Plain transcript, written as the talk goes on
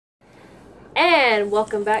And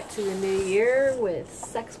welcome back to the new year with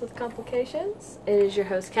Sex with Complications. It is your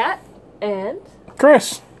host, Kat, and...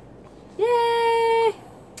 Chris. Yay!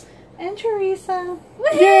 And Teresa.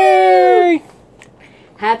 Woohoo! Yay!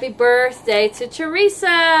 Happy birthday to Teresa!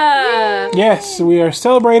 Yay! Yes, we are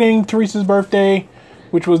celebrating Teresa's birthday,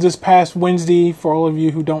 which was this past Wednesday, for all of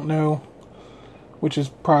you who don't know, which is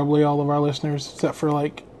probably all of our listeners, except for,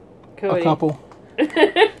 like, Cody. a couple.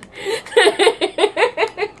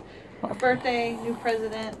 Our birthday, new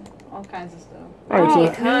president, all kinds of stuff. All right, All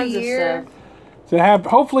so, kinds of New year. stuff. so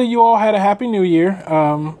hopefully you all had a happy new year.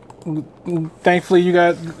 Thankfully you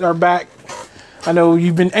guys are back. I know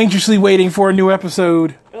you've been anxiously waiting for a new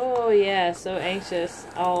episode. Oh, yeah, so anxious.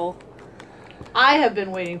 Oh. I have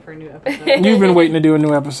been waiting for a new episode. You've been waiting to do a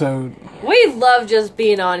new episode. We love just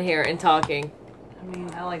being on here and talking. I mean,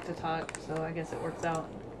 I like to talk, so I guess it works out.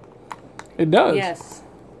 It does. Yes.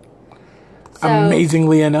 So,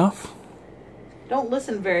 Amazingly enough. Don't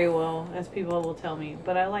listen very well, as people will tell me,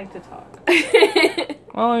 but I like to talk.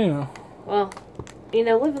 Oh, you know. well,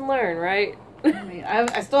 live and learn, right? I mean,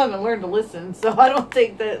 I still haven't learned to listen, so I don't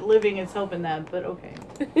think that living is helping that, but okay.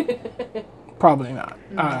 Probably not.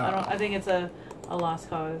 No, I think it's a lost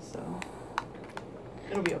cause, so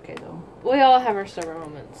it'll be okay, though. We all have our stubborn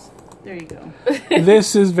moments. There you go.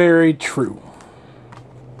 This is very true.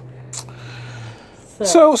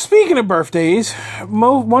 So, speaking of birthdays,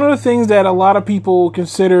 one of the things that a lot of people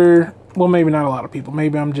consider, well, maybe not a lot of people,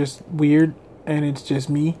 maybe I'm just weird and it's just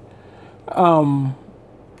me,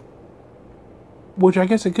 which I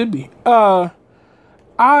guess it could be. I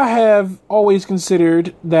have always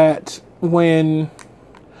considered that when,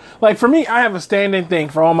 like, for me, I have a standing thing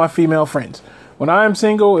for all my female friends. When I'm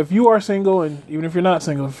single, if you are single, and even if you're not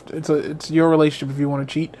single, it's your relationship if you want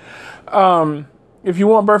to cheat. If you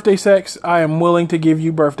want birthday sex, I am willing to give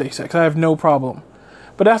you birthday sex. I have no problem.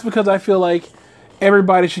 But that's because I feel like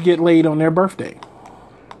everybody should get laid on their birthday.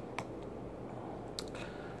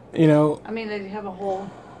 You know? I mean, they have a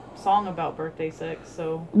whole song about birthday sex,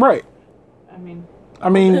 so... Right. I mean,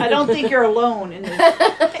 I don't think you're alone in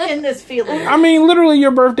this feeling. I mean, literally,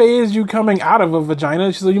 your birthday is you coming out of a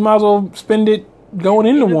vagina, so you might as well spend it going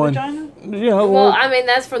into In a one. vagina? You know, Well, I mean,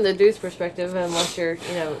 that's from the dude's perspective, unless you're,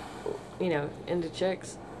 into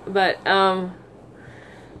chicks. But, for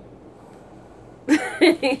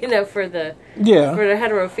the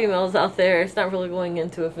hetero females out there, it's not really going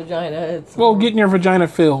into a vagina. It's well, more... getting your vagina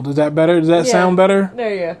filled. Is that better? Does that sound better?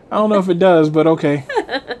 There you go. I don't know if it does, but okay.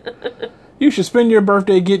 You should spend your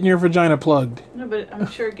birthday getting your vagina plugged. No, but I'm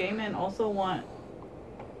sure gay men also want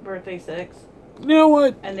birthday sex. You know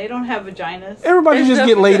what? And they don't have vaginas. Everybody just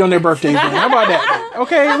get laid on their birthdays, man. How about that?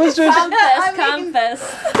 Okay, let's just...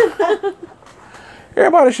 Confess.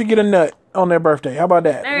 Everybody should get a nut on their birthday. How about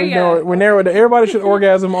that? There you go. We're narrowed. Everybody should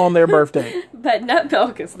orgasm on their birthday. But nut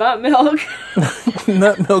milk is not milk.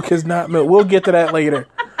 Nut milk is not milk. We'll get to that later.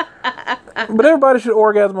 But everybody should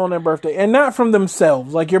orgasm on their birthday. And not from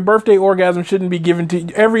themselves. Like, your birthday orgasm shouldn't be given to you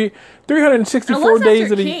every 364 Unless days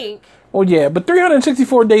that's of your the kink. Well, yeah, but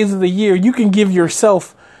 364 days of the year, you can give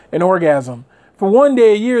yourself an orgasm. For one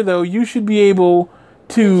day a year, though, you should be able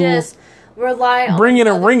to Just rely on bring in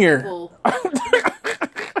a other ringer. people. A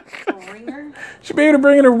ringer? Should be able to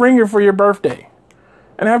bring in a ringer for your birthday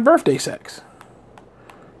and have birthday sex.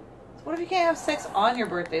 So what if you can't have sex on your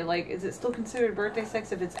birthday? Like, is it still considered birthday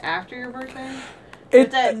sex if it's after your birthday?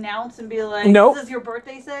 Would that announce and be like, Nope. This is your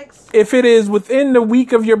birthday sex? If it is within the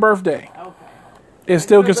week of your birthday, Okay. it's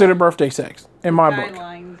still considered birthday sex in my book.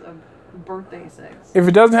 Guidelines of birthday sex. If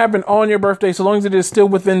it doesn't happen on your birthday, so long as it is still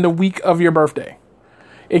within the week of your birthday.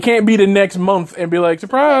 It can't be the next month and be like,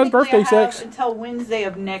 surprise, Technically, birthday I have sex. until Wednesday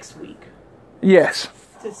of next week Yes.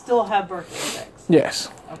 to still have birthday sex. Yes.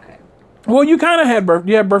 Okay. Well, you kind of had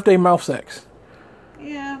birthday mouth sex.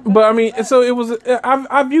 Yeah. But I mean, so it was,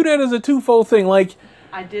 I view that as a twofold thing. Like,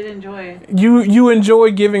 I did enjoy it. you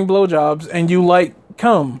enjoy giving blowjobs and you like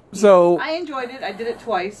cum. So, I enjoyed it. I did it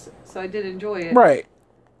twice, so I did enjoy it. right.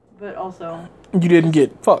 But also, You didn't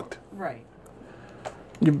get fucked. right.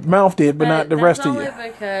 Your mouth did, but not the rest of you. That's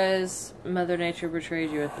only because Mother Nature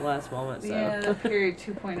betrayed you at the last moment. So. Yeah, the period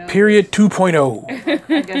 2.0. Period 2.0.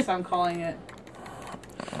 I guess I'm calling it.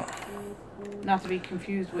 Not to be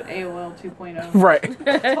confused with AOL 2.0. Right.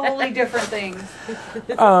 Totally different things.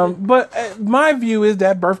 But my view is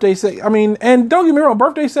that birthday sex, I mean, and don't get me wrong,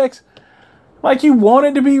 birthday sex, like, you want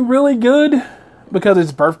it to be really good because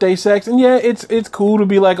it's birthday sex. And yeah, it's cool to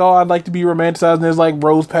be like, oh, I'd like to be romanticized and there's like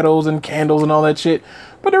rose petals and candles and all that shit.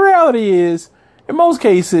 But the reality is, in most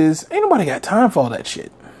cases, ain't nobody got time for all that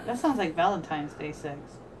shit. That sounds like Valentine's Day sex.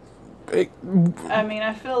 I mean,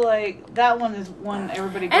 I feel like that one is one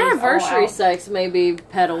everybody goes Anniversary all out. sex, maybe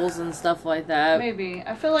petals and stuff like that. Maybe.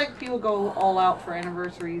 I feel like people go all out for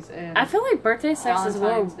anniversaries and I feel like birthday sex is more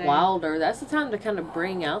Valentine's Day. wilder. That's the time to kind of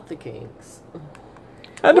bring out the kinks.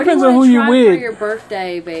 That What do depends you on who wanna you try for with. your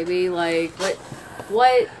birthday, baby? Like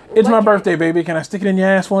what? It's what my can- birthday, baby. Can I stick it in your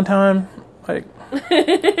ass one time? Like,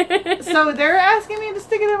 So they're asking me to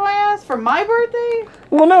stick it in my ass for my birthday?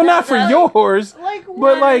 well, no, not for no. yours. Like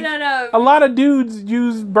what? But like No. a lot of dudes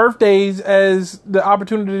use birthdays as the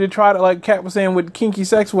opportunity to try to, like Kat was saying, with kinky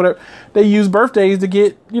sex, whatever. They use birthdays to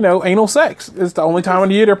get, anal sex. It's the only time of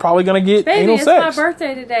the year they're probably gonna get Baby, anal it's sex. my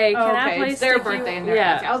birthday today. Can Oh, I okay, please it's their stick birthday you? and they're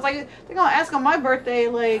asking. I was like, they're gonna ask on my birthday,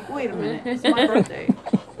 like, wait a minute, it's my birthday.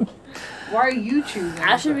 Why are you choosing?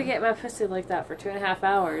 I should be getting my pussy like that for 2.5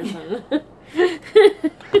 hours.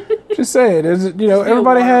 Just say it. Is be a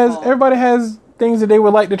everybody waterfall. has things that they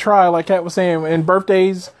would like to try, like Kat was saying, and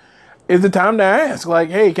birthdays is the time to ask. Like,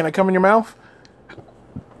 hey, can I come in your mouth?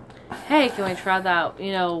 Hey, can we try that?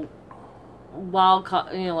 Wild,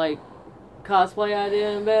 like cosplay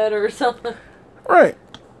idea in bed or something. Right.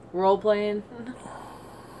 Role playing.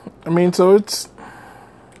 I mean, so it's.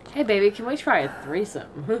 Hey, baby, can we try a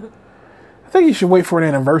threesome? I think you should wait for an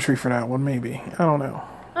anniversary for that one, maybe. I don't know.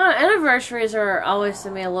 Anniversaries are always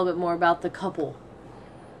to me a little bit more about the couple.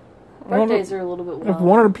 Birthdays are a little bit If wild.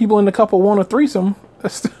 one of the people in the couple want a threesome,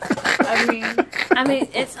 I mean,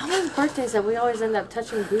 It's always birthdays that we always end up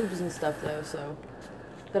touching boobs and stuff, though, so.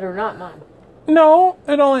 That are not mine. no,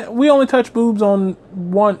 we only touch boobs on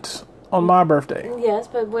once on my birthday. Yes,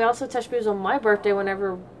 but we also touched boobs on my birthday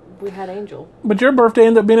whenever we had Angel. But your birthday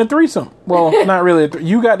ended up being a threesome. Well, not really.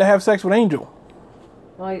 You got to have sex with Angel.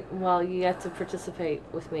 Well, you have to participate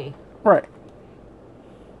with me. Right.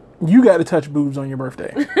 You got to touch boobs on your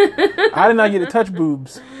birthday. I did not get to touch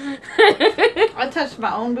boobs. I touched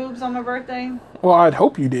my own boobs on my birthday, Well, I'd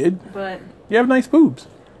hope you did. but You have nice boobs.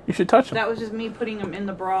 You should touch them. that was just me putting them in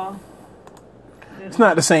the bra. It's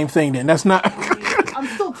not the same thing then. That's not. I'm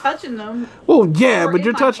still touching them. Well, yeah, Or but in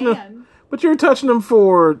you're my touching them. hand. But you're touching them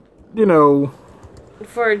for,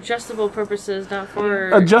 For adjustable purposes, not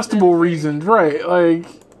for... adjustable reasons, right? Like,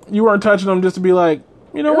 you weren't touching them just to be like,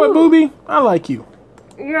 you know what, Ooh. booby? I like you.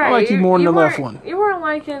 You're right. I like you more than the left weren't- one. You weren't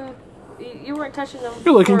liking... You weren't touching them.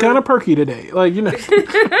 You're looking for- kind of perky today. Like, You're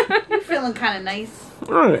feeling kind of nice.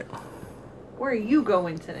 right. Where are you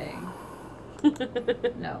going today?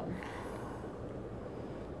 No.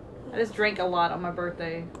 I just drank a lot on my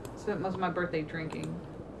birthday. Spent most of my birthday drinking.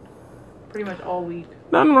 Pretty much all week.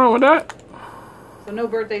 Nothing wrong with that. So no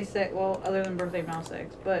birthday sex, well, other than birthday mouth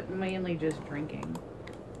sex, but mainly just drinking.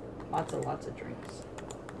 Lots of drinks.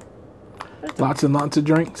 Lots and lots of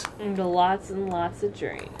drinks. And lots of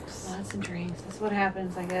drinks. Lots of drinks. That's what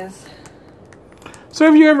happens, I guess. So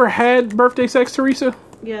have you ever had birthday sex, Teresa?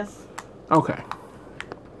 Yes. Okay.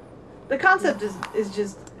 The concept is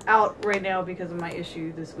just out right now because of my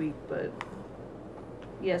issue this week, but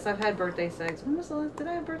yes, I've had birthday sex. When was the last? Did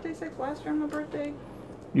I have birthday sex last year on my birthday?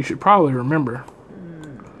 You should probably remember.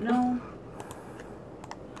 No.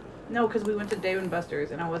 No, because we went to Dave and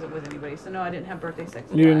Buster's and I wasn't with anybody, so no, I didn't have birthday sex.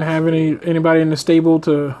 You didn't have anybody in the stable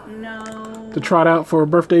to No. trot out for a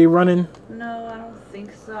birthday running? No, I don't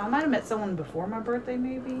think so. I might have met someone before my birthday,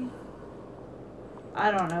 maybe. I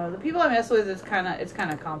don't know. The people I mess with it's kind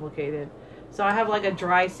of complicated. So I have like a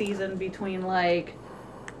dry season between like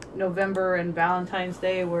November and Valentine's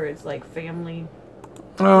Day where it's like family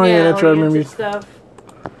Oh yeah, that's right. I remember you. stuff.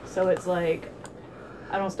 So it's like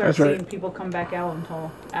I don't start That's seeing right. people come back out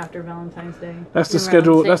until after Valentine's Day. That's the Around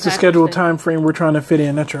schedule. St. That's the Patrick's scheduled Day. time frame we're trying to fit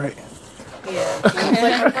in. That's right. Yeah. So it's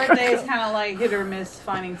like my birthday is kind of like hit or miss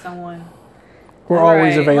finding someone. We're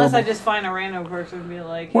always Right. available. Unless I just find a random person and be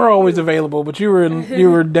like, We're always available, but you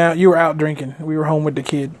were out drinking. We were home with the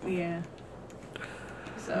kid. yeah.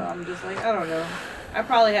 So I'm just like, I don't know. I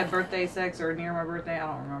probably had birthday sex or near my birthday. I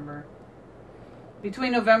don't remember.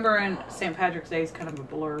 Between November and St. Patrick's Day is kind of a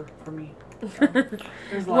blur for me. So,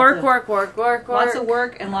 there's Work. lots of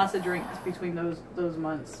work and lots of drinks between those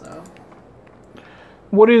months. So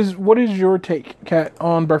What is your take, Kat,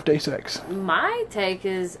 on birthday sex? My take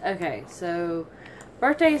is, okay, so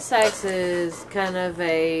birthday sex is kind of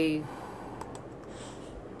a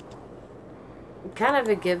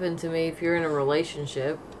given to me if you're in a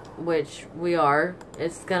relationship, which we are.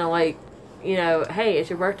 It's kind of like, hey, it's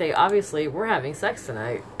your birthday. Obviously, we're having sex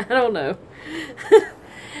tonight. I don't know.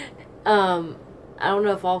 I don't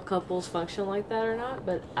know if all couples function like that or not,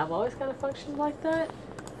 but I've always kind of functioned like that.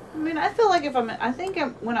 I mean, I feel like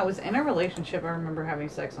when I was in a relationship, I remember having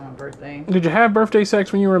sex on my birthday. Did you have birthday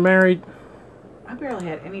sex when you were married? I barely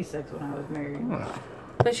had any sex when I was married.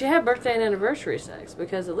 But you had birthday and anniversary sex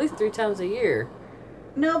because at least 3 times a year.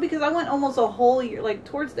 No, because I went almost a whole year, like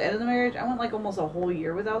towards the end of the marriage, I went like almost a whole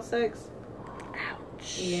year without sex.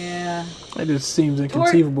 Ouch. Yeah. It just seems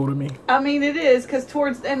inconceivable to me. I mean, it is, because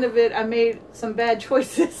towards the end of it, I made some bad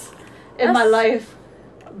choices in my life.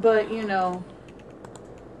 But, you know,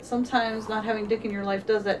 sometimes not having dick in your life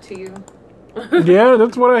does that to you. Yeah,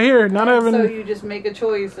 that's what I hear. Not having. So you just make a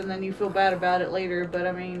choice and then you feel bad about it later. But,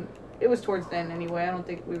 I mean, it was towards the end anyway. I don't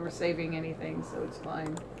think we were saving anything, so it's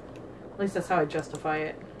fine. At least that's how I justify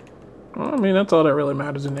it. Well, I mean, that's all that really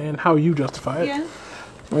matters in the end. How you justify it. Yeah.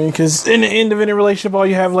 I mean, because in the end of any relationship, all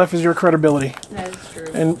you have left is your credibility. That is true.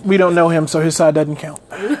 And we don't know him, so his side doesn't count.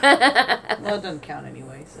 Well, it doesn't count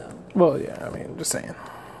anyway, so. Well, yeah, I mean, just saying.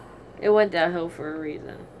 It went downhill for a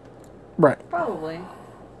reason. Right. Probably.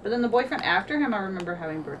 But then the boyfriend after him, I remember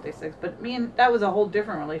having birthday sex. But me and that was a whole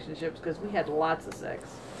different relationship because we had lots of sex.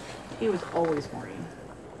 He was always horny.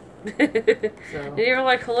 So, And you were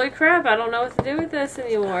like, holy crap, I don't know what to do with this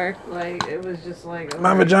anymore. like, it was just like...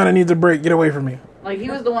 My vagina needs a break. Get away from me. Like, he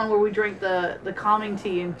was the one where we drank the calming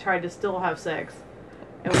tea and tried to still have sex.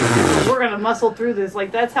 And we're going to muscle through this.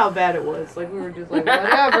 Like, that's how bad it was. Like, we were just like,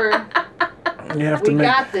 whatever. You have to We make.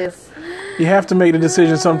 got this. You have to make the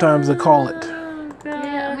decision sometimes to call it. Oh, God.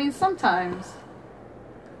 Yeah, I mean, sometimes.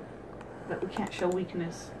 But we can't show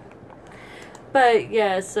weakness. But,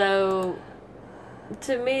 yeah, so...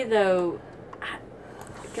 To me, though...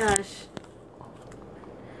 Gosh...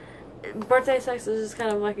 Birthday sex is just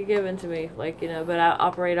kind of like a given to me. Like, you know, but I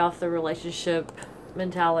operate off the relationship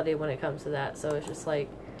mentality when it comes to that. So it's just like...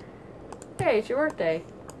 Hey, it's your birthday.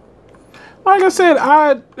 Like I said,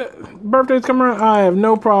 birthdays come around, I have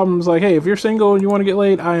no problems. Like, hey, if you're single and you want to get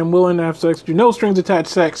laid, I am willing to have sex with you. No strings attached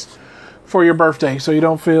sex for your birthday, so you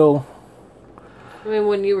don't feel... I mean,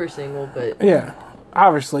 when you were single, but... Yeah,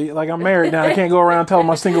 obviously. Like, I'm married now. I can't go around telling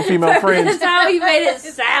my single female friends. That's how he made it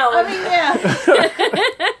sound. I mean, yeah.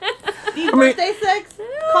 Need birthday sex?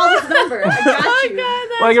 Call this number. I got you. God,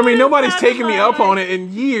 Like, I mean, nobody's taken me up on it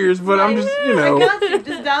in years, but I'm just, you I know... got you.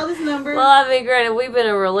 Just dial this number. Well, I mean, granted, we've been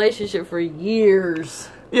in a relationship for years.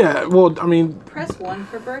 Yeah, well, I mean... Press 1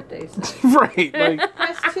 for birthday sex. Right, like...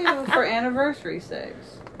 Press 2 for anniversary sex.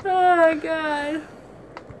 Oh, God.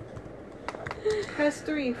 Press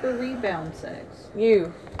 3 for rebound sex.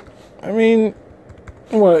 You. I mean...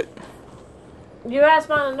 What? You asked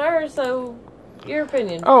my nurse, so your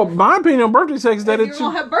opinion. Oh, my opinion on birthday sex is that If it's... you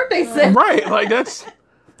won't have birthday sex. Right, like, that's...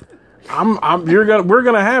 we're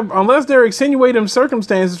gonna have, unless there are extenuating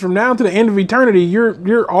circumstances from now to the end of eternity,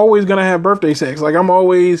 you're always gonna have birthday sex. Like,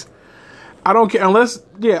 I don't care,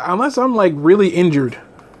 unless I'm like really injured.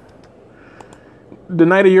 The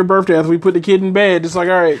night of your birthday, after we put the kid in bed, it's like,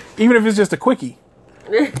 all right, even if it's just a quickie,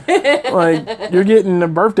 like, you're getting a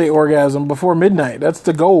birthday orgasm before midnight. That's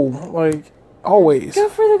the goal, like, always. Go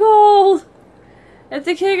for the gold. If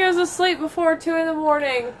the kid goes to sleep before 2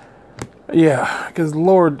 a.m. Yeah, because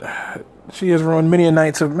Lord, she has ruined many a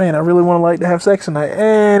nights of, man, I really want to like to have sex tonight,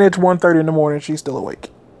 and it's 1:30 in the morning, she's still awake.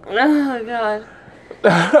 Oh, God.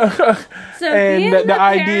 So And the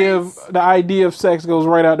idea of sex goes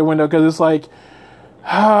right out the window, because it's like,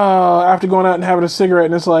 after going out and having a cigarette,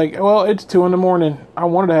 and it's like, well, it's 2 in the morning. I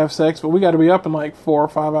wanted to have sex, but we got to be up in like 4 or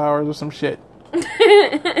 5 hours or some shit.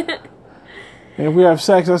 And if we have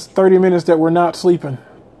sex, that's 30 minutes that we're not sleeping.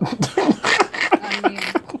 I mean,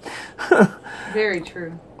 very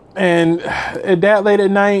true. And at that late at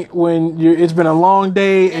night, when it's been a long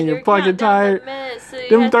day and you're fucking tired,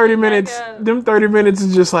 them 30 minutes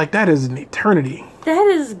is just like, that is an eternity. That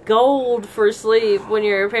is gold for sleep when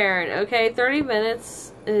you're a parent, okay? 30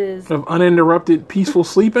 minutes is... Of uninterrupted, peaceful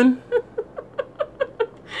sleeping.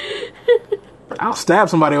 I'll stab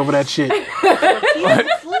somebody over that shit.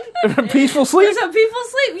 Peaceful sleep? So people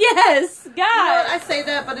sleep, yes! God! You know what? I say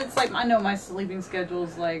that, but it's like, I know my sleeping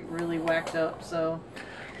schedule's like really whacked up, so...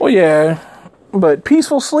 Well, yeah. But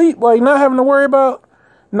peaceful sleep, like not having to worry about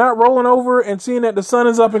not rolling over and seeing that the sun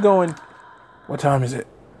is up and going, what time is it?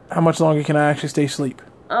 How much longer can I actually stay asleep?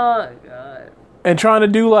 Oh, God. And trying to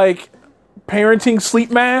do like parenting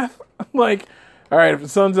sleep math. Like, all right, if the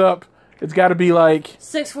sun's up, it's got to be like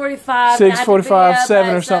 6:45. 6:45,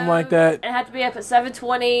 7 or something like that. It had to be up at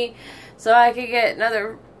 7:20 so I could get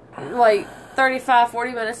another, like, 35,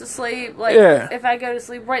 40 minutes of sleep. Like, Yeah. if I go to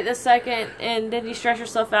sleep right this second and then you stress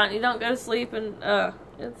yourself out and you don't go to sleep and,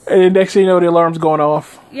 it's... And next thing you know, the alarm's going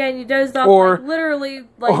off. Yeah, and you dozed off, Or- like, literally,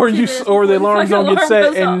 like, Or 2 you, minutes or the before alarms fucking don't get alarm set,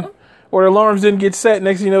 goes and off. or the alarms didn't get set.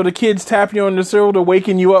 Next thing you know, the kids tap you on the shoulder,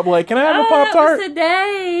 waking you up like, "Can I have a Oh, Pop that was Tart?"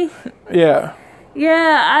 today. Yeah,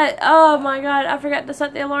 Oh my god, I forgot to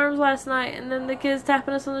set the alarms last night, and then the kids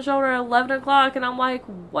tapping us on the shoulder at 11 o'clock, and I'm like,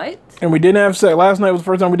 what? And we didn't have sex. Last night was the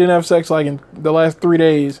first time we didn't have sex, like, in the last 3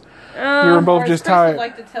 days. We were both just Chris tired. would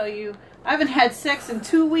like to tell you, I haven't had sex in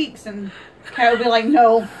 2 weeks, and Kat would be like,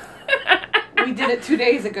 no. We did it 2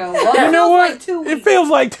 days ago. Well, You know what? Like 2 weeks. It feels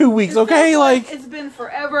like 2 weeks, okay? Like, it's been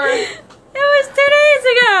forever. It was 2 days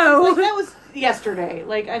ago! Like, that was yesterday.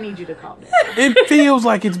 Like, I need you to calm down. it feels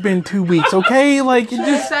like it's been 2 weeks, okay? Like, it She just...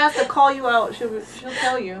 just has to call you out. She'll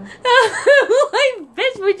tell you. Like,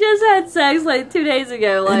 bitch, we just had sex like 2 days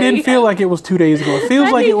ago. It Like, didn't feel like it was 2 days ago. It feels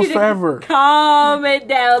I like need it was you to forever. Calm it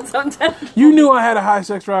down sometimes. You knew I had a high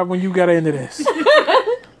sex drive when you got into this.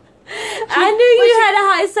 I knew you had a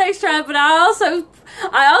high sex drive, but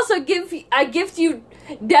I gift you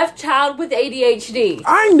deaf child with ADHD.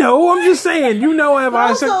 I know, I'm just saying. You know I have a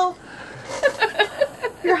high sex... Also,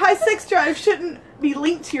 your high sex drive shouldn't be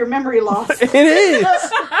linked to your memory loss. It is.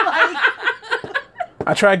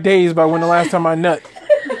 I track days by when the last time I nut.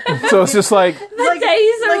 So it's just like...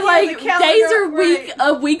 Days are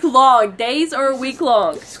a week long. Days are a week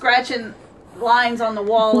long. Scratching lines on the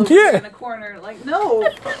wall over Yeah. in a corner. Like, no.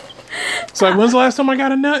 It's like, when's the last time I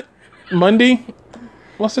got a nut? Monday?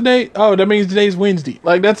 What's the date? Oh, that means today's Wednesday.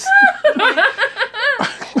 Like, that's...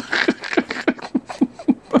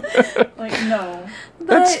 Like, no.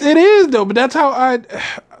 It is though, but that's how I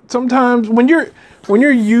sometimes when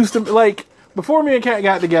you're used to, like, before me and Kat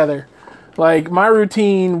got together, like, my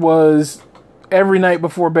routine was every night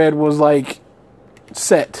before bed was like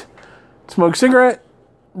set. Smoke a cigarette,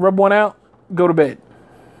 rub one out, go to bed.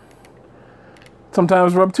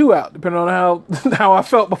 Sometimes rub two out, depending on how I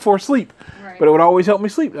felt before sleep. Right. But it would always help me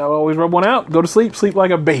sleep. I would always rub one out, go to sleep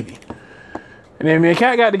like a baby. And then me and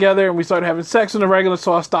Kat got together and we started having sex on the regular,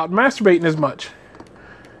 so I stopped masturbating as much.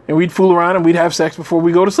 And we'd fool around and we'd have sex before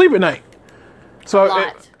we go to sleep at night.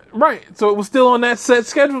 So right. So it was still on that set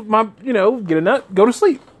schedule. Get a nut, go to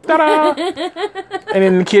sleep. Ta-da! And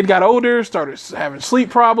then the kid got older, started having sleep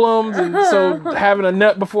problems, and so having a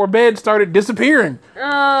nut before bed started disappearing.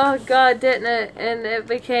 Oh God, didn't it? And it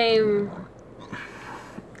became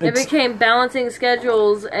balancing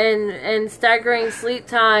schedules and staggering sleep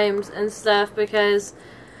times and stuff because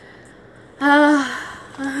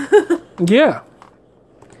Yeah.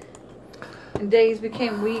 And days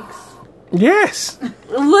became weeks. Yes.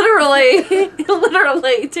 literally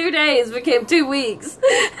 2 days became 2 weeks.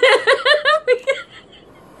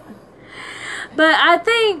 But I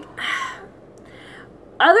think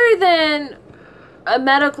other than a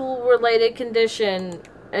medical related condition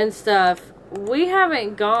and stuff, we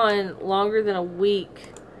haven't gone longer than a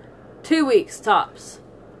week, 2 weeks tops,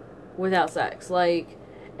 without sex. Like,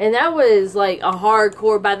 and that was like a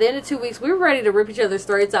hardcore. By the end of 2 weeks, we were ready to rip each other's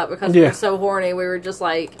throats out because we were so horny. We were just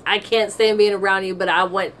like, I can't stand being around you, but I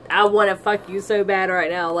want to fuck you so bad right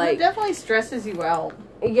now. Like, it definitely stresses you out.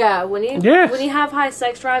 Yeah, when you have high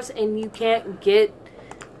sex drives and you can't get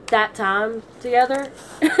that time together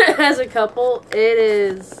as a couple, it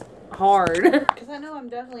is hard. Because I know I'm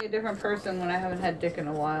definitely a different person when I haven't had dick in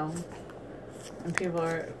a while. And people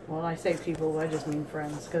are, well, I say people, but I just mean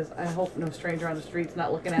friends. Because I hope no stranger on the street's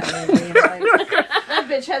not looking at me and being like, that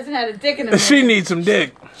bitch hasn't had a dick in a minute. She needs some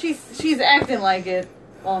dick. She's acting like it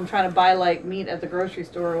while I'm trying to buy, like, meat at the grocery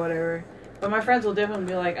store or whatever. But my friends will definitely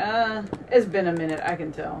be like, it's been a minute, I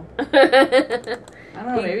can tell. I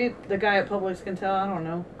don't know, maybe the guy at Publix can tell, I don't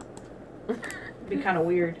know. It'd be kind of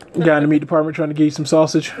weird. Guy in the meat department trying to get you some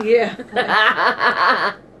sausage. Yeah.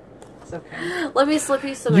 It's okay. Let me slip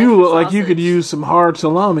you some You extra look like you could sausage. use some hard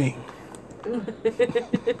salami. I wonder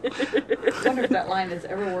if that line has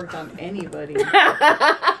ever worked on anybody.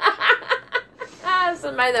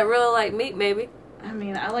 Somebody that really like meat, maybe. I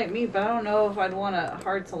mean, I like meat, but I don't know if I'd want a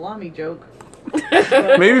hard salami joke.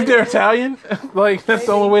 Maybe if they're Italian, like, that's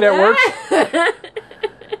the only way that works.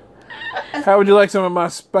 How would you like some of my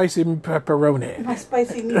spicy pepperoni? My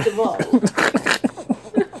spicy meatball.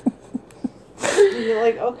 You're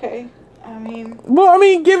like, okay. I mean, Well, I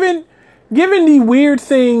mean, given the weird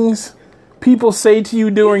things people say to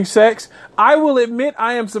you during sex, I will admit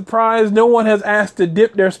I am surprised no one has asked to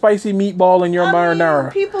dip their spicy meatball in your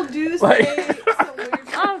marinara. People do say Like- some weird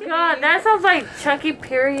Oh God, that sounds like chunky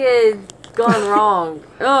period gone wrong.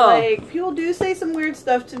 Oh, Like, people do say some weird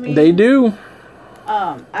stuff to me. They do.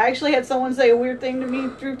 I actually had someone say a weird thing to me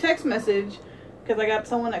through text message because I got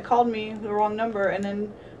someone that called me the wrong number and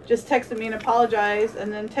then just texted me and apologized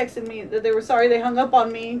and then texted me that they were sorry they hung up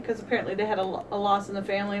on me because apparently they had a loss in the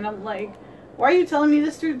family. And I'm like, why are you telling me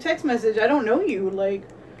this through text message? I don't know you. Like,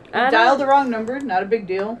 you dialed the wrong number. Not a big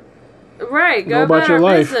deal. Right, Go go about about your our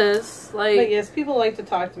life. business. But Like, yes, people like to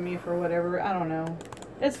talk to me for whatever. I don't know.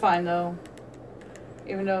 It's fine though.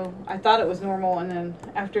 Even though I thought it was normal, and then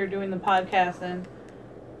after doing the podcast and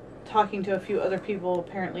talking to a few other people,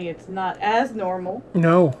 apparently it's not as normal.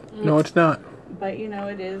 No, it's not. But you know,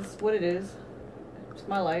 it is what it is. It's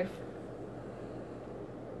my life.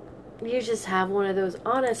 you just have one of those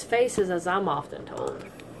honest faces, as I'm often told.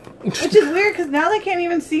 Which is weird because now they can't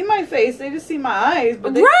even see my face; they just see my eyes.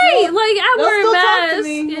 But they Right, still, like I they'll wear a still talk to mask,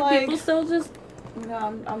 me, and like- people still just. you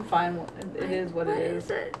know, I'm fine. It is what it is.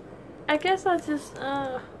 it? I guess I just.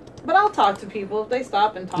 But I'll talk to people if they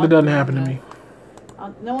stop and talk. It doesn't to happen to me.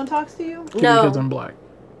 No one talks to you. No. Because I'm black.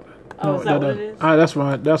 Oh, is that what it is?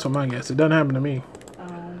 That's what my guess. It doesn't happen to me.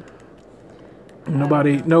 Um,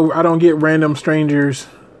 Nobody. No, I don't get random strangers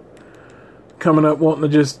coming up wanting to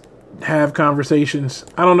just have conversations.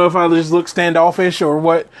 I don't know if I just look standoffish or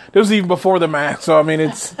what. This was even before the mask, so I mean,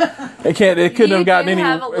 it couldn't have gotten any.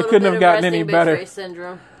 It couldn't have gotten any better.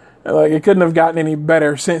 Syndrome. Like, it couldn't have gotten any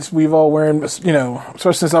better since we've all wearing,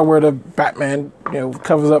 especially since I wear the Batman,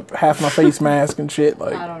 covers up half my face mask and shit.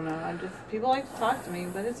 Like, I don't know. People like to talk to me,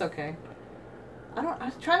 but it's okay. I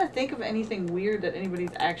was trying to think of anything weird that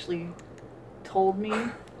anybody's actually told me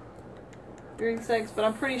during sex, but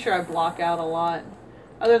I'm pretty sure I block out a lot.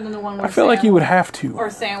 Other than the one where I feel like you would have to.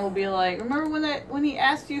 Or Sam will be like, remember when he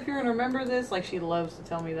asked you if you were gonna remember this? Like, she loves to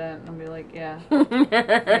tell me that, and I'll be like, yeah,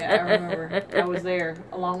 yeah, I remember. I was there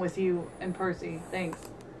along with you and Percy. Thanks.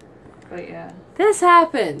 But yeah, This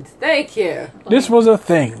happened. Thank you. This was a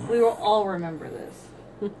thing. we will all remember this.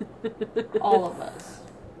 All of us.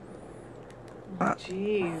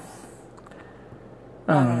 Jeez.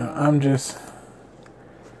 I don't know. I'm just.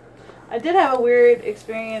 I did have a weird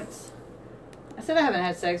experience. I said I haven't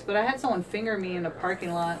had sex, but I had someone finger me in a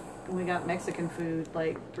parking lot when we got Mexican food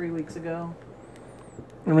like 3 weeks ago.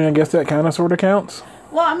 I mean, I guess that kind of sort of counts.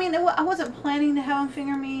 Well, I mean, I wasn't planning to have him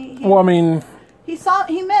finger me. Well, I mean, He saw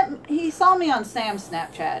me on Sam's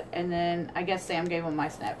Snapchat, and then I guess Sam gave him my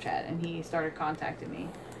Snapchat, and he started contacting me.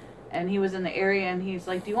 And he was in the area, and he's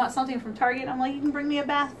like, "Do you want something from Target?" I'm like, "You can bring me a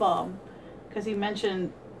bath bomb," because he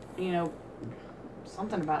mentioned,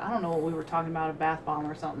 something about, I don't know what we were talking about, a bath bomb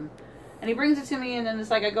or something. And he brings it to me, and then it's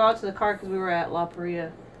like I go out to the car because we were at La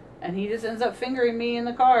Paria, and he just ends up fingering me in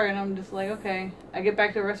the car, and I'm just like, okay. I get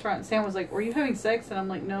back to the restaurant, and Sam was like, "Were you having sex?" And I'm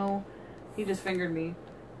like, "No, he just fingered me."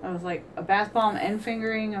 I was like, a bath bomb and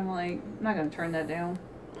fingering? I'm like, I'm not going to turn that down.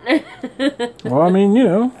 well, I mean,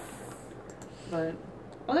 But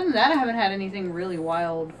other than that, I haven't had anything really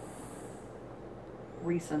wild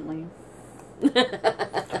recently.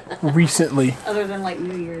 recently. Other than like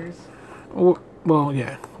New Year's. Well,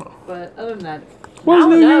 yeah. But other than that, Was I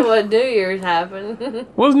New don't know Year's? what New Year's happened.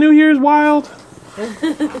 Was New Year's wild?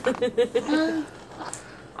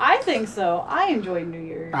 I think so. I enjoyed New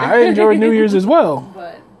Year's. I enjoyed New Year's as well.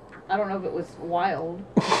 But I don't know if it was wild.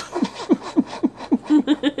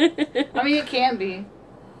 I mean, it can be.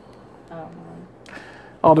 I don't know.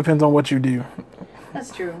 All depends on what you do.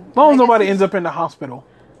 That's true. As long as nobody ends up in the hospital.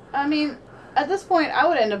 I mean, at this point, I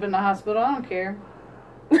would end up in the hospital. I don't care.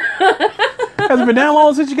 Has it been that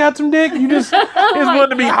long since you got some dick? You just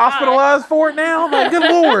want to be hospitalized for it now? Like, good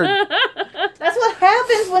lord. That's what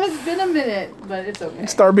happens when it's been a minute, but it's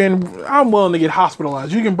okay. I'm willing to get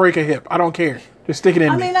hospitalized. You can break a hip. I don't care. Just stick it in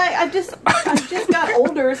I me. mean, I just got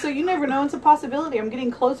older, so you never know. It's a possibility. I'm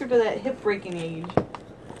getting closer to that hip breaking age.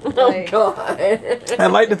 Oh, God. I'd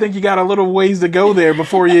like to think you got a little ways to go there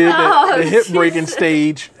before you hit the hip breaking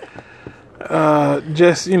stage. I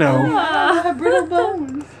have brittle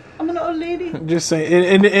bones. I'm an old lady. Just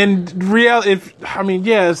saying. And reality,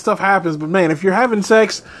 stuff happens, but man, if you're having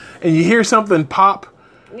sex and you hear something pop,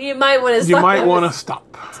 You might want to you might want to stop.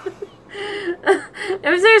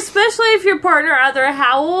 Especially if your partner either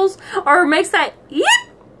howls or makes that yip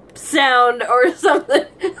sound or something.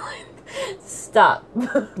 Stop.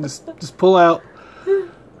 Just pull out.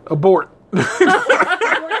 Abort.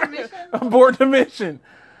 Abort the mission.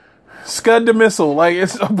 Scud the missile. Like,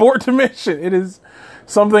 it's abort the mission. It is,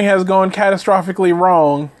 something has gone catastrophically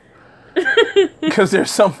wrong because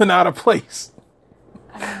there's something out of place.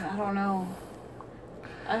 I don't know.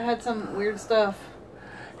 I had some weird stuff.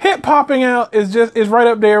 Hip popping out is right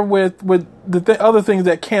up there with the other things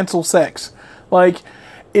that cancel sex. Like,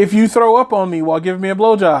 if you throw up on me while giving me a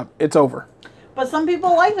blowjob, it's over. But some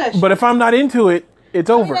people like that shit. But if I'm not into it, it's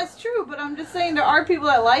I over. mean, that's true, but I'm just saying there are people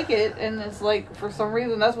that like it, and it's like, for some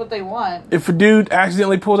reason, that's what they want. If a dude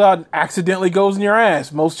accidentally pulls out and accidentally goes in your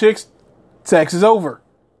ass, most chicks, sex is over.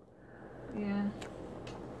 Yeah.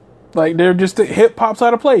 Like, they're just, the hip pops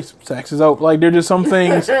out of place. Sex is over. Like, they're just some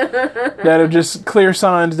things that are just clear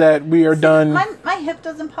signs that we are done. My hip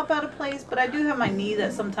doesn't pop out of place, but I do have my knee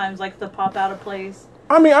that sometimes likes to pop out of place.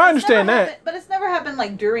 I mean, I understand that. But it's never happened,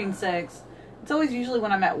 like, during sex. It's always usually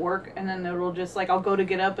when I'm at work, and then it'll just, like, I'll go to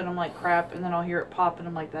get up, and I'm like, crap, and then I'll hear it pop, and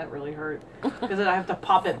I'm like, that really hurt. Because then I have to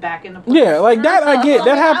pop it back into place. Yeah, like, that I get.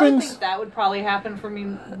 That I would happens. think that would probably happen for me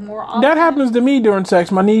more often. That happens to me during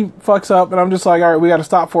sex. My knee fucks up, and I'm just like, all right, we got to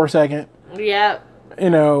stop for a second. Yep.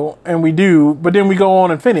 You know, and we do, but then we go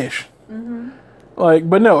on and finish. Mm-hmm. Like,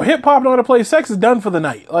 but no, hip popping out of place, sex is done for the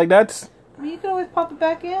night. Like, that's... I mean, you can always pop it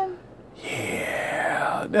back in.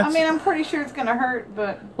 Yeah. That's I mean, I'm pretty sure it's going to hurt,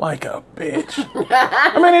 but... like a bitch.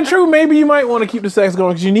 I mean, in truth, maybe you might want to keep the sex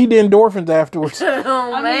going because you need the endorphins afterwards.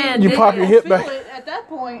 Oh, I man. mean, You pop your hip feel back. it at that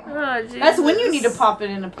point. Oh, Jesus. That's when you need to pop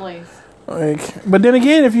it into place. Like, but then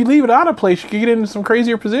again, if you leave it out of place, you could get into some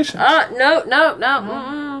crazier positions. No.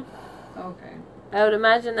 Mm-mm. Okay. I would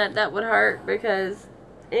imagine that would hurt because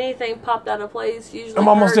anything popped out of place usually I'm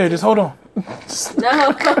almost hurts. there. Just hold on.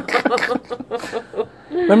 No.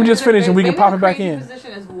 Let me just finish and we can Maybe pop the it back crazy in.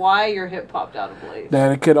 Position is why your hip popped out of place.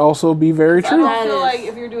 That it could also be very I true. don't That feel is- like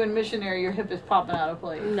if you're doing missionary, your hip is popping out of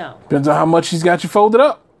place. No. Depends on how much he's got you folded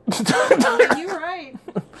up. You're right.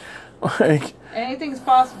 Like, Anything's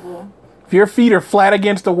possible. if your feet are flat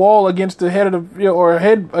against the wall, against the head of the, or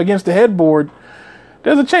head against the headboard,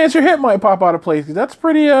 there's a chance your hip might pop out of place. 'Cause that's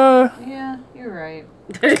pretty, Yeah, you're right.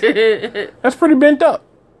 that's pretty bent up.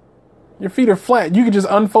 Your feet are flat. You can just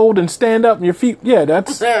unfold and stand up, and your feet, yeah,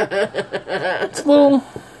 that's it's a little,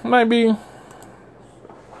 might be.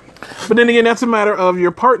 But then again, that's a matter of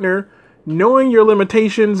your partner knowing your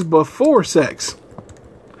limitations before sex.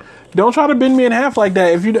 Don't try to bend me in half like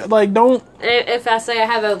that. If you like, don't. If I say I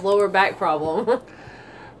have a lower back problem.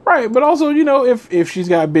 Right, but also, you know, if she's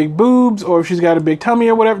got big boobs or if she's got a big tummy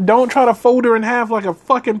or whatever, don't try to fold her in half like a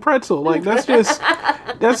fucking pretzel. Like, that's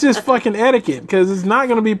just fucking etiquette, because it's not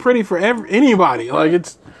going to be pretty for anybody. Like,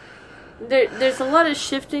 it's... There's a lot of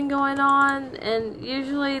shifting going on, and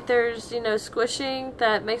usually there's, squishing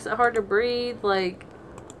that makes it hard to breathe. Like,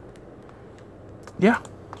 Yeah.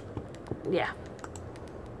 yeah.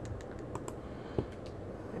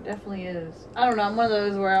 It definitely is. I don't know. I'm one of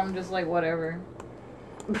those where I'm just like, whatever.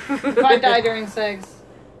 If I die during sex,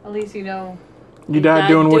 at least you know. You died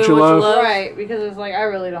doing what you love. Right, because it's like, I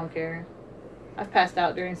really don't care. I've passed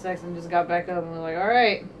out during sex and just got back up and was like,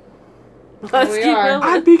 alright. Let's we keep are. going.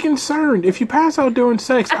 I'd be concerned. If you pass out during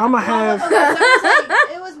sex, I'm going to have...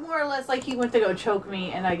 It was more or less like he went to go choke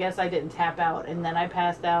me, and I guess I didn't tap out, and then I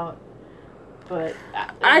passed out. But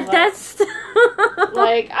That's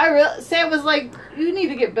Sam was like, you need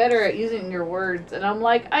to get better at using your words, and I'm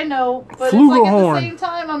like, I know, but Flugelhorn. it's like at the same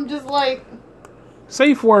time, I'm just like,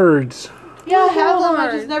 Safe words. yeah, I have them, I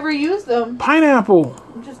Flugelhorn. just never use them. Pineapple.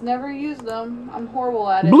 I just never use them. I'm horrible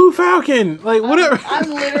at it. Blue Falcon. Like, whatever. I'm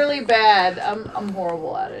literally bad. I'm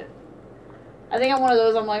horrible at it. I think I'm one of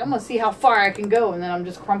those. I'm like, I'm gonna see how far I can go, and then I'm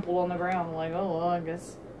just crumpled on the ground. I'm like, oh well, I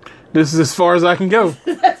guess This is as far as I can go.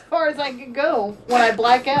 that's as far as I can go when I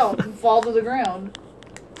black out and fall to the ground.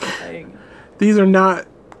 Like, These are not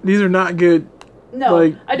good. no,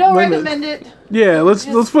 Like, I don't limits. recommend it. Yeah, let's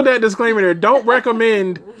put that disclaimer there. Don't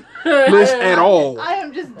recommend this at all. I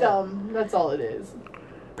am just dumb. That's all it is.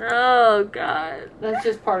 Oh, God. That's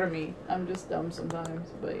just part of me. I'm just dumb sometimes.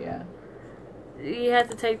 But yeah, You have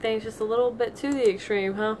to take things just a little bit to the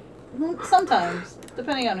extreme, huh? sometimes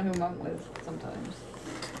depending on whom I'm with. Sometimes,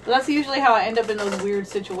 but that's usually how I end up in those weird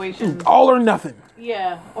situations. All or nothing.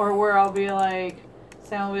 Yeah, or where I'll be like,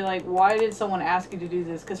 Sam will be like, why did someone ask you to do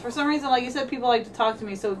this? Because for some reason, like you said, people like to talk to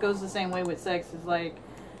me, so it goes the same way with sex. It's like,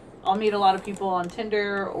 I'll meet a lot of people on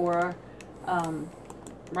Tinder, or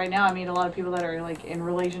right now I meet a lot of people that are like in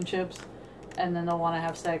relationships, and then they'll want to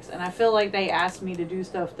have sex. And I feel like they ask me to do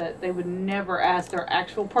stuff that they would never ask their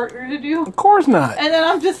actual partner to do. Of course not. And then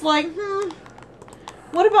I'm just like,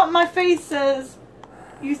 what about my face says,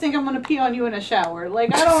 you think I'm gonna pee on you in a shower?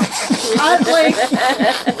 Like, I don't,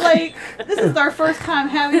 like, this is our first time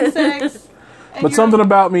having sex. And But something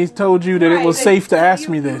about me told you that it was right, safe to ask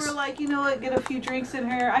me you this. were like, you know what, get a few drinks in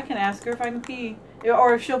her. I can ask her if I can pee.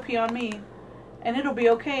 Or if she'll pee on me. And it'll be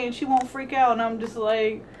okay, and she won't freak out. And I'm just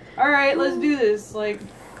like, alright, let's do this. Like,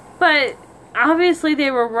 But obviously they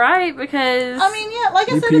were right because... I mean, yeah, like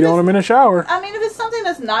I You said, peed on him in a shower. I mean, if it's something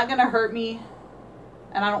that's not going to hurt me,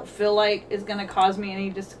 and I don't feel like it's going to cause me any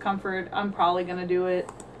discomfort, I'm probably going to do it.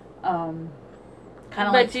 Kind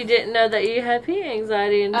of But like... you didn't know that you had pee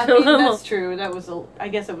anxiety I until... mean, that's true. I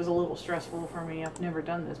guess it was a little stressful for me. I've never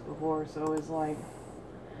done this before, so it's like...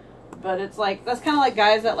 But it's like, that's kind of like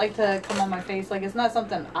guys that like to come on my face. Like, it's not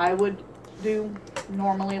something I would do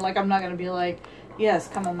normally. Like, I'm not going to be like, yes,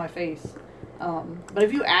 come on my face. But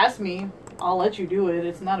if you ask me, I'll let you do it.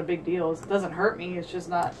 It's not a big deal. It doesn't hurt me. It's just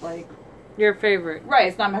not like... Your favorite. Right,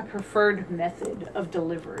 it's not my preferred method of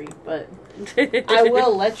delivery. But I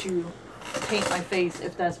will let you paint my face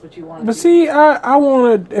if that's what you want to do. But see, I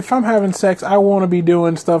want to, if I'm having sex, I want to be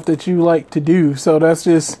doing stuff that you like to do. So that's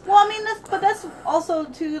just... Well, I mean, that's also,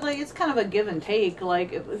 too, like, it's kind of a give and take.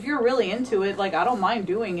 Like, if you're really into it, like, I don't mind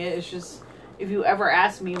doing it. It's just, if you ever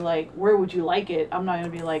ask me, like, where would you like it? I'm not going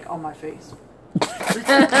to be like, on my face.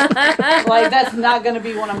 Like, that's not going to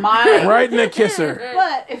be one of my... Right in the kisser.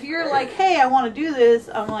 But if you're like, hey, I want to do this,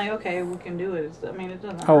 I'm like, okay, we can do it. I mean, it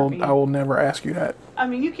doesn't hurt me. I will never ask you that. I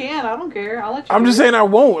mean, you can. I don't care. I'll let you I'm do just it. saying I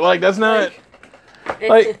won't. Like, that's not...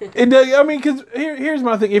 Like, it does, I mean, because here's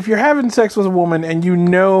my thing. If you're having sex with a woman and you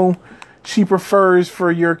know she prefers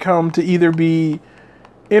for your cum to either be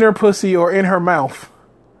in her pussy or in her mouth,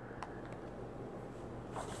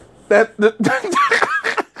 I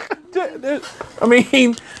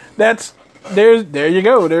mean, there you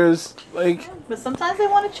go. There's, like... But sometimes they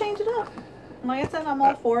want to change it up. Like I said, I'm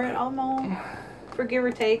all for it. I'm all for give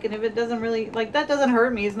or take. And if it doesn't really... Like, that doesn't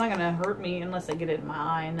hurt me. It's not going to hurt me unless I get it in my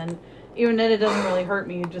eye. And then, even then, it doesn't really hurt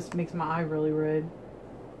me. It just makes my eye really red.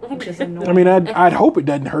 Which is annoying. I mean, I'd hope it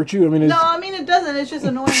doesn't hurt you. I mean, it's... No, I mean, it doesn't. It's just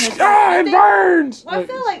annoying. It burns! Well, I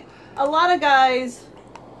feel like a lot of guys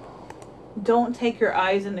don't take your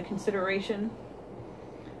eyes into consideration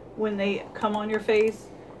when they come on your face.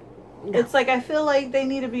 No. It's like, I feel like they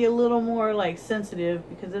need to be a little more, like, sensitive,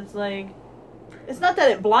 because it's like, it's not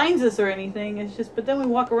that it blinds us or anything, it's just, but then we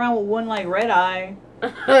walk around with one, like, red eye.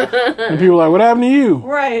 And people are like, what happened to you?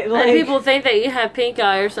 Right. Like, and people think that you have pink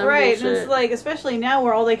eye or something. Right, bullshit. and it's like, especially now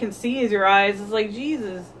where all they can see is your eyes, it's like,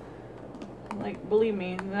 Jesus. Like, believe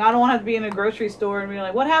me. And I don't want to have to be in a grocery store and be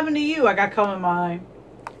like, what happened to you? I got cum in my eye.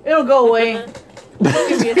 It'll go away.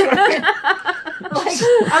 Give me a second. Like,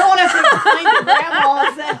 I don't want to have to explain to grandma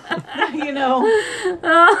that, you know.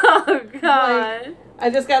 Oh, God. Like, I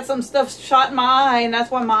just got some stuff shot in my eye, and that's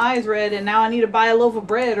why my eye's red, and now I need to buy a loaf of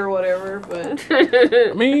bread or whatever, but...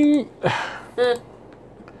 I mean...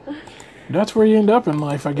 That's where you end up in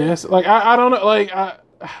life, I guess. Like, I don't know, like,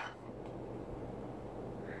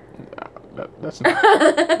 that's not...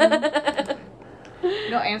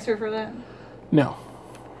 No answer for that? No.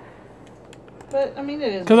 But, I mean,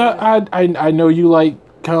 it is. Because I know you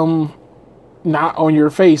like cum not on your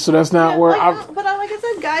face, so that's not where like, but like I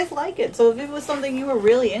said, guys like it. So if it was something you were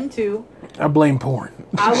really into, I blame porn.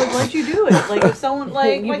 I would let you do it. Like if someone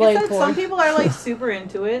like I said, porn. some people are like super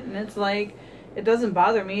into it, and it's like it doesn't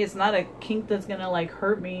bother me. It's not a kink that's gonna like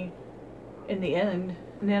hurt me in the end.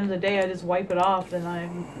 At the end of the day, I just wipe it off and I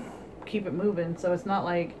keep it moving. So it's not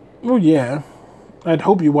like. Well, yeah. I'd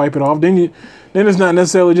hope you wipe it off. Then it's not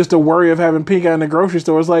necessarily just a worry of having pink eye in the grocery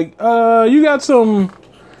store. It's like, you got some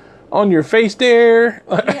on your face there.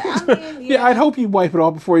 Yeah, I mean, yeah, I'd hope you wipe it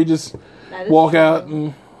off before you just walk out.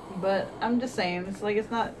 And... But I'm just saying, it's like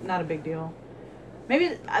it's not a big deal.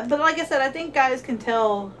 Maybe, but like I said, I think guys can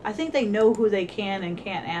tell. I think they know who they can and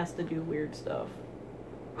can't ask to do weird stuff.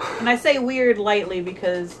 And I say weird lightly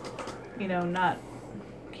because, you know, not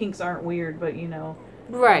kinks aren't weird, but you know.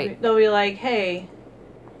 Right. They'll be like, hey,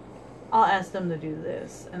 I'll ask them to do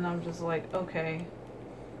this. And I'm just like, okay.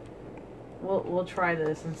 We'll try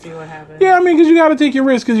this and see what happens. Yeah, I mean, because you got to take your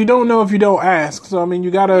risk because you don't know if you don't ask. So, I mean,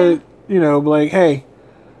 you got to, you know, be like, hey,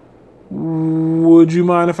 would you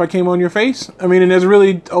mind if I came on your face? I mean, and there's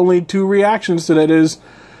really only two reactions to that is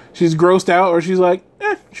she's grossed out or she's like,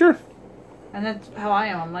 sure. And that's how I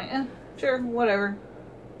am. I'm like, sure, whatever.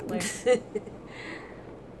 Like,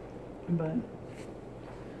 but...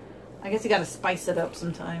 I guess you gotta spice it up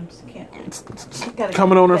sometimes. You can't.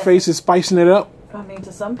 Coming on her face is spicing it up. I mean,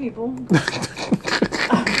 to some people.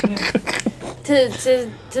 To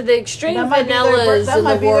the extreme vanillas that in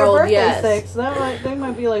might the be world, their birthday yes. sex. They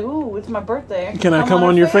might be like, ooh, it's my birthday. Can I come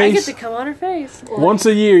on your face? I get to come on her face. Once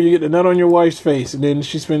a year, you get the nut on your wife's face, and then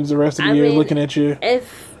she spends the rest of the year looking at you.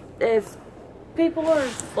 If people are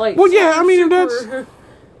like, well, yeah, I mean, that's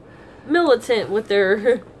militant with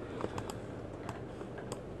their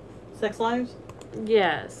sex lives.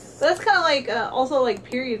 Yes, but that's kind of like also like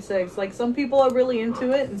period sex. Like some people are really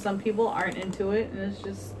into it, and some people aren't into it, and it's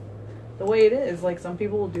just the way it is. Like some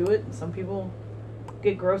people will do it, and some people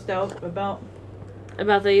get grossed out about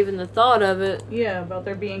even the thought of it. Yeah, about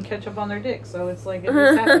there being ketchup on their dick. So it's like it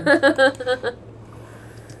just happens.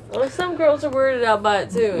 Well, some girls are weirded out by it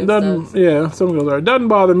too. Some girls are. It doesn't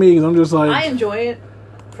bother me because I'm just like I enjoy it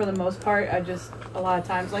for the most part. I just a lot of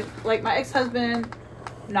times like my ex-husband.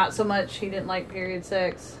 not so much. He didn't like period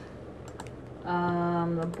sex.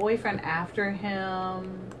 The boyfriend after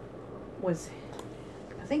him was,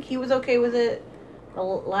 I think he was okay with it. The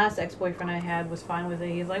last ex-boyfriend I had was fine with it.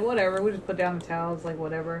 He's like, whatever, we just put down the towels, like,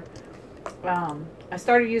 whatever. I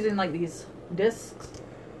started using, like, these discs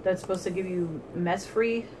that's supposed to give you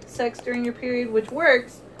mess-free sex during your period, which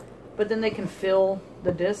works, but then they can fill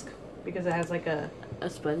the disc because it has, like, a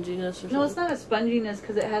sponginess or something? No, it's not a sponginess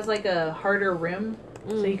because it has, like, a harder rim,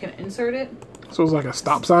 so you can insert it. So it's like a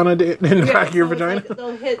stop sign in the back of your vagina?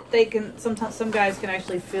 Like, sometimes some guys can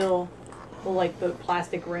actually feel, like, the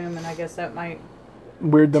plastic rim, and I guess that might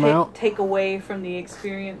weird them out? Take away from the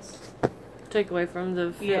experience. Take away from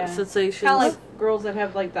the sensations. Kind of like girls that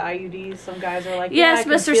have, like, the IUDs. Some guys are like, yes,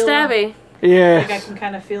 Mr. Stabby. Yeah. Like, I can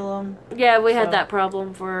kind of feel them. Yeah, we had that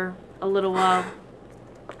problem for a little while.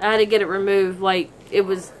 I had to get it removed, like, it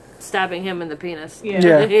was stabbing him in the penis.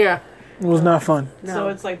 Yeah. Yeah. It was not fun. No. So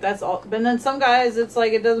it's like, that's all. But then some guys, it's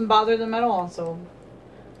like, it doesn't bother them at all. So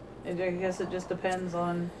I guess it just depends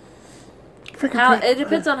on... It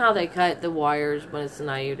depends on how they cut the wires when it's an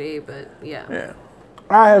IUD, but yeah.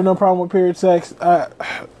 I have no problem with period sex.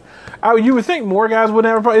 You would think more guys would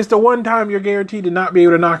have a problem. It's the one time you're guaranteed to not be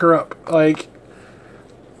able to knock her up. Like,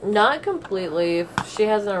 not completely if she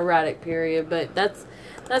has an erratic period, but that's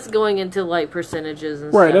going into like percentages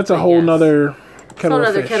and right. Stuff, That's a whole nother kettle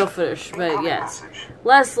of fish. Kettle fish, but yes,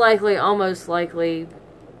 less likely, almost likely,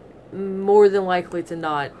 more than likely to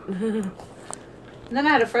not. And then I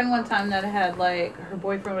had a friend one time that had, like, her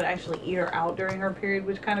boyfriend would actually eat her out during her period,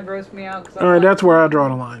 which kind of grossed me out. All right, that's where I draw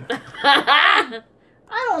the line. I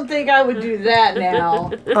don't think I would do that now.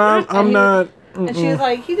 I'm not. And she was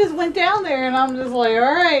like, he just went down there, and I'm just like,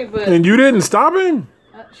 all right, but... And you didn't stop him?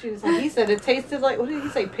 She was like, he said it tasted like, what did he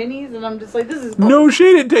say, pennies? And I'm just like, this is... No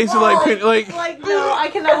shit, it tasted like pennies. Like, no, I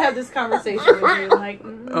cannot have this conversation with you. Like,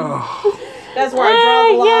 that's where I draw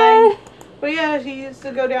the line. But yeah, she used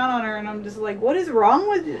to go down on her, and I'm just like, what is wrong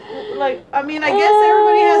with you? Like, I mean, I guess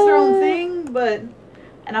everybody has their own thing, but...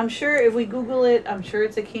 And I'm sure if we Google it, I'm sure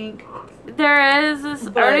it's a kink. There is this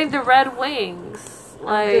earning the red wings.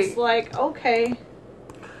 Like, I'm just like, okay.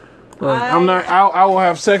 I'm not. I will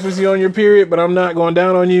have sex with you on your period, but I'm not going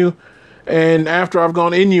down on you. And after I've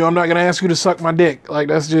gone in you, I'm not going to ask you to suck my dick. Like,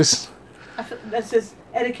 that's just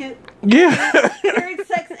etiquette. Yeah. Period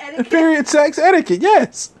sex etiquette. Period sex etiquette.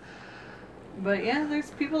 Yes. But yeah,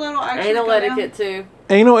 there's people that'll actually anal go etiquette down. too.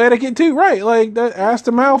 Anal etiquette too, right? Like that, ass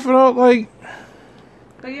to mouth and all. Like.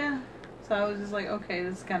 But yeah, so I was just like, okay,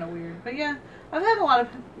 this is kind of weird. But yeah, I've had a lot of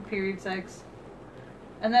period sex.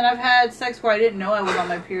 And then I've had sex where I didn't know I was on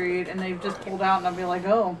my period, and they've just pulled out, and I'll be like,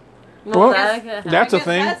 oh. Well, that's a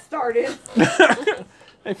thing. That started.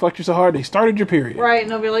 They fucked you so hard, they started your period. Right,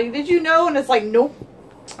 and they'll be like, did you know? And it's like, nope,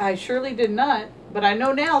 I surely did not. But I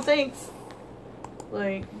know now, thanks.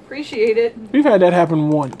 Like, appreciate it. We've had that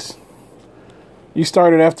happen once. You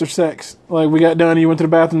started after sex. Like, we got done, you went to the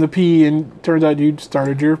bathroom to pee, and turns out you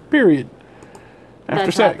started your period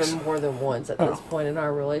after sex. That's happened more than once at this point in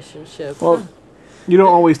our relationship. Well, you don't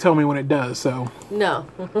always tell me when it does, so. No.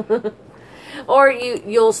 Or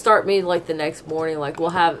you'll start me like the next morning. Like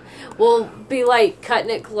we'll be like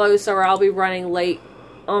cutting it close, or I'll be running late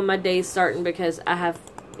on my days starting because I have,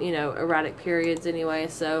 erratic periods anyway.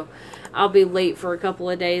 So I'll be late for a couple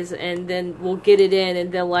of days, and then we'll get it in,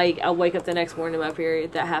 and then like I'll wake up the next morning to my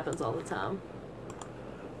period. That happens all the time.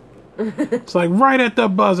 It's like right at the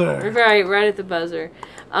buzzer. Right at the buzzer.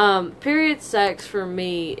 Period sex for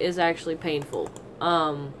me is actually painful.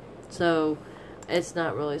 So it's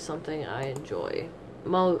not really something I enjoy.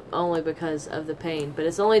 Only because of the pain. But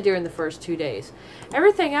it's only during the first 2 days.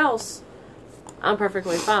 Everything else, I'm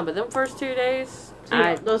perfectly fine. But them first 2 days, so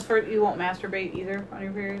you won't masturbate either on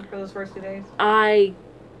your period for those first 2 days?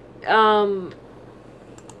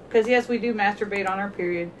 Because yes, we do masturbate on our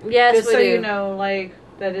period. Yes, just we so do. You know, like,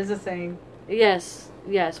 that is a thing. Yes,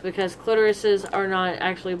 because clitorises are not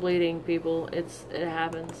actually bleeding, people. It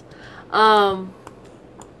happens.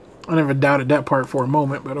 I never doubted that part for a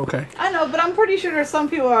moment, but okay. I know, but I'm pretty sure there's some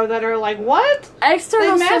people that are like, what?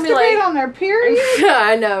 External they masturbate on their period?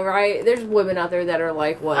 I know, right? There's women out there that are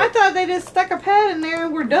like, what? I thought they just stuck a pad in there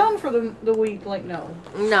and we're done for the week. Like, no.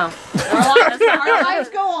 No. Our lives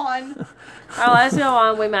go on. Our lives go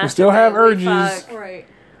on. We masturbate. We still have urges. Right.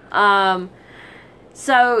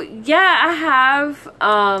 So, yeah, I have,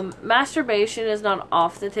 masturbation is not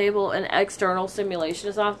off the table, and external stimulation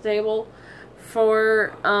is off the table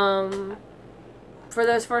for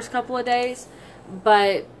those first couple of days,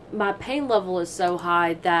 but my pain level is so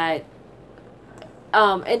high that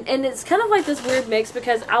and it's kind of like this weird mix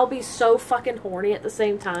because I'll be so fucking horny at the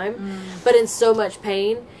same time, but in so much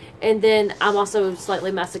pain. And then I'm also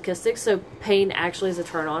slightly masochistic, so pain actually is a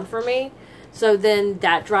turn on for me. So then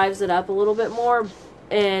that drives it up a little bit more,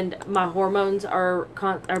 and my hormones are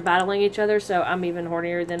battling each other, so I'm even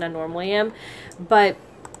hornier than I normally am. But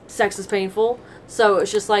sex is painful, so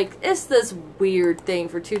it's just like, it's this weird thing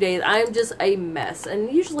for 2 days. I'm just a mess,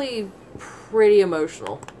 and usually pretty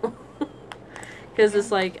emotional. Because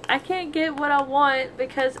it's like, I can't get what I want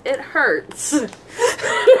because it hurts. I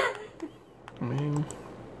mean...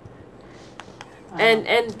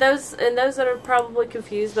 And those that are probably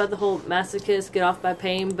confused about the whole masochist get off by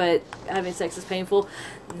pain, but having sex is painful.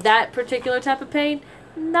 That particular type of pain,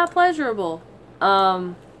 not pleasurable.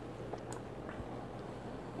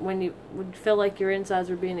 When you would feel like your insides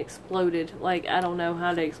are being exploded, like, I don't know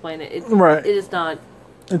how to explain it. Right. It is not.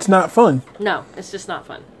 It's not fun. No, it's just not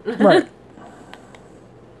fun. Right.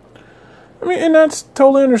 I mean, and that's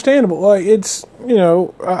totally understandable. Like, it's, you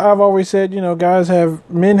know, I've always said, you know,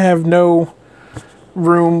 men have no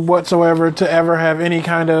room whatsoever to ever have any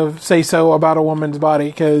kind of say-so about a woman's body,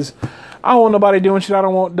 because I don't want nobody doing shit I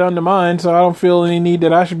don't want done to mine, so I don't feel any need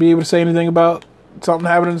that I should be able to say anything about something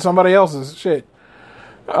happening to somebody else's shit.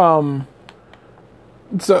 I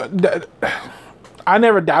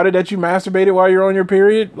never doubted that you masturbated while you're on your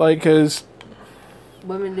period, like, because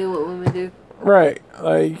Women do what women do. right,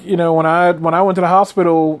 like, you know, when I went to the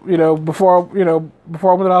hospital, you know, before I went to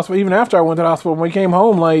the hospital, even after I went to the hospital, when we came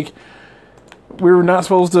home, like, we were not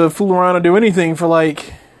supposed to fool around or do anything for,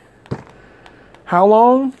 like, how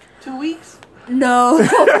long? 2 weeks? No.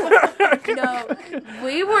 No.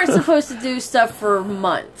 We weren't supposed to do stuff for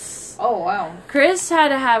months. Oh, wow. Chris had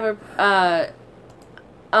to have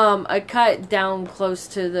a cut down close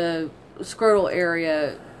to the scrotal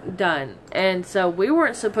area done. And so we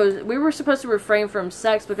were supposed to refrain from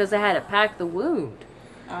sex because they had to pack the wound.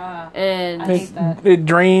 And I hate that. It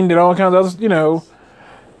drained and all kinds of other, you know,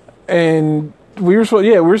 and we were supposed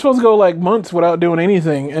to go like months without doing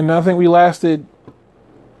anything, and I think we lasted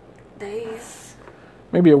days,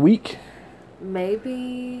 maybe a week,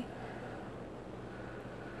 maybe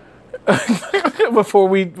before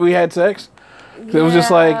we had sex. It was just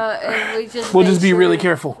like, we'll just be really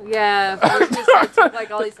careful. Yeah, we just like, took like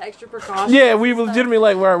all these extra precautions. Yeah, we legitimately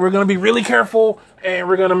like, we're going to be really careful, and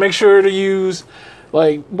we're going to make sure to use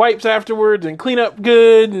like wipes afterwards and clean up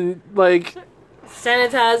good and like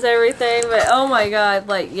sanitize everything. But oh my god,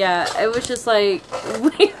 like, yeah, it was just like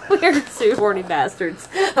we're two horny bastards.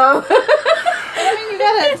 I mean, you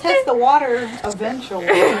gotta test the water eventually.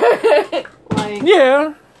 Like,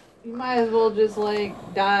 yeah, you might as well just like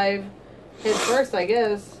dive head first, I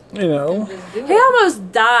guess. You know, Just do He it.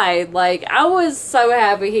 almost died. Like, I was so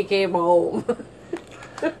happy he came home.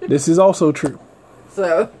 this is also true.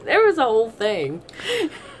 So there was a whole thing.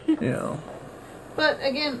 You know, But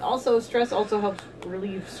again, also stress also helps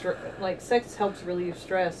relieve like sex helps relieve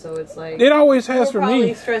stress. So it's like it always has we're for probably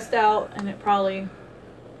me. stressed out, and it probably,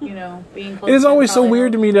 you know, being close. It is always so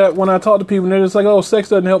weird to me that when I talk to people, they're just like, "Oh, sex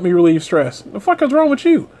doesn't help me relieve stress." The fuck is wrong with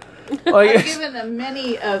you? Like, I've given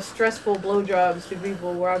many stressful blowjobs to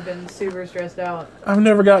people where I've been super stressed out. I've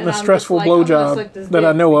never gotten And a I'm stressful just like, I'm gonna blowjob suck this that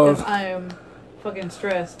I dick know because of. I am fucking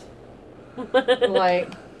stressed.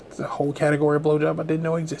 Like, It's a whole category of blowjob I didn't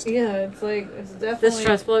know existed. yeah, it's like it's definitely The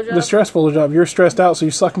stress blowjob. The stress blowjob. You're stressed out, so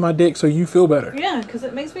you suck my dick so you feel better. Yeah, because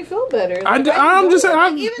it makes me feel better. I'm enjoy just- it.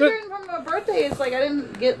 I'm- Like, even during my birthday, it's like I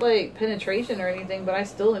didn't get like penetration or anything, but I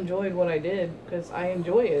still enjoyed what I did because I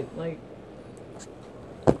enjoy it. Like,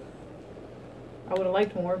 I would have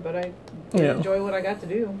liked more, but I did Yeah. enjoy what I got to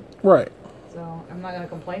do. Right. So I'm not gonna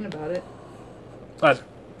complain about it.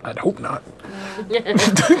 I'd hope not.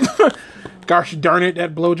 Gosh darn it,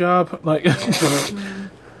 that blowjob. Like,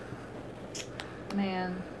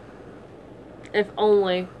 Man, If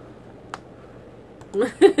only.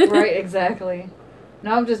 right? Exactly.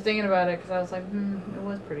 No, I'm just thinking about it because I was like, it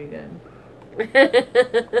was pretty good.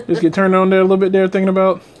 just get turned on there a little bit there thinking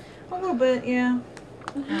about. A little bit, yeah.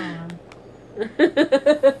 I don't know.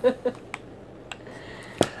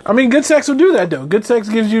 I mean, good sex will do that though. Good sex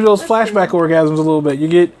gives you those flashback orgasms a little bit.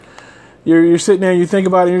 You're sitting there, you think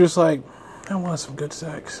about it, and you're just like, I want some good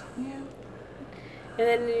sex. Yeah. And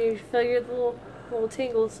then you feel your little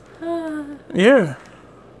tingles. Yeah.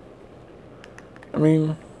 I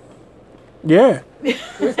mean, yeah.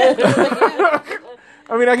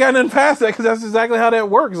 I mean, I got nothing past that because that's exactly how that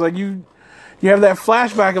works. Like, you have that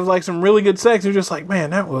flashback of like some really good sex. You're just like, man,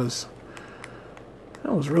 that was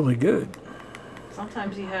really good.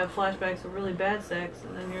 Sometimes you have flashbacks of really bad sex,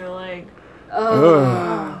 and then you're like,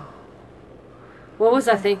 Oh. What was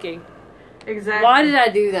I thinking? Exactly. Why did I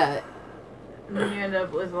do that? And then you end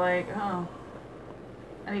up with like, oh,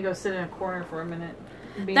 I need to go sit in a corner for a minute.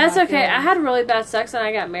 and be That's my okay. I feelings. had really bad sex and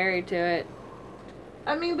I got married to it.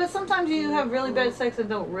 I mean, but sometimes you have really bad sex and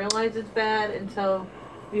don't realize it's bad until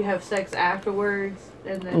you have sex afterwards,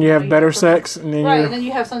 and then You have better something- sex, and then right? you're... And then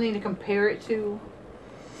you have something to compare it to.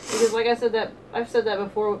 Because, like I've said that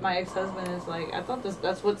before with my ex-husband. Is like I thought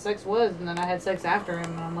that's what sex was, and then I had sex after him,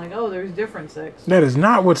 and I'm like, oh, there's different sex. That is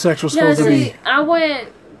not what sex was No, supposed to see, be. I went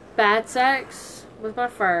bad sex with my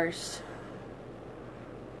first,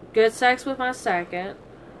 good sex with my second,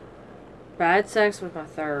 bad sex with my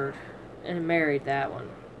third, and married that one.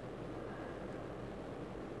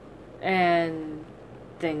 And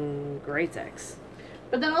then great sex.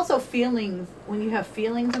 But then also feelings. When you have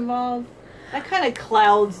feelings involved, that kind of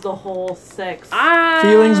clouds the whole sex.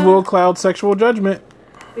 Feelings will cloud sexual judgment.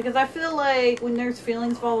 Because I feel like when there's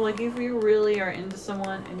feelings involved, like if you really are into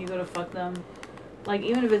someone and you go to fuck them, like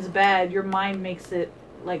even if it's bad, your mind makes it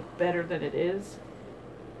like better than it is.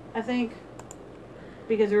 I think.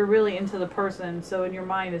 Because you're really into the person, so in your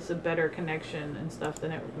mind it's a better connection and stuff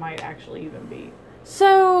than it might actually even be.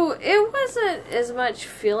 So, it wasn't as much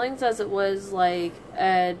feelings as it was like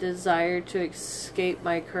a desire to escape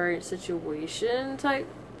my current situation type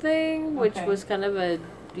thing, which Okay. was kind of a,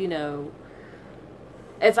 you know,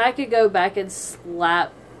 if I could go back and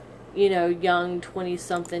slap, you know, young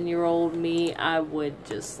 20-something-year-old me, I would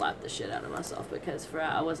just slap the shit out of myself because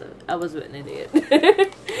I was an idiot.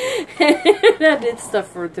 I did stuff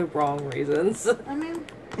for the wrong reasons. I mean,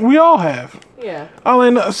 We all have. Yeah. Oh,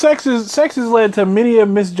 and sex has led to many of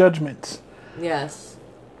misjudgments. Yes.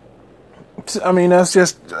 I mean, that's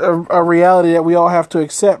just a reality that we all have to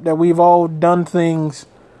accept, that we've all done things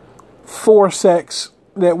for sex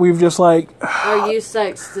that we've just like... Or use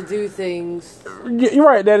sex to do things. You're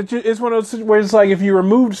right, that it's one of those where it's like if you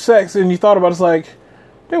removed sex and you thought about it, it's like,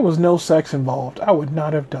 there was no sex involved. I would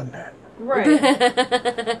not have done that. right.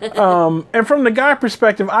 And from the guy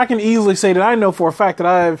perspective, I can easily say that I know for a fact that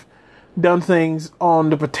I've done things on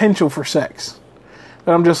the potential for sex.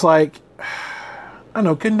 That I'm just like, I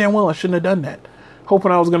know good and damn well I shouldn't have done that.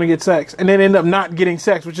 Hoping I was going to get sex. And then end up not getting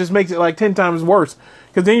sex, which just makes it like 10 times worse.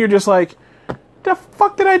 Because then you're just like, the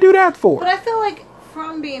fuck did I do that for? But I feel like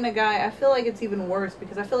from being a guy, I feel like it's even worse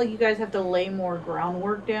because I feel like you guys have to lay more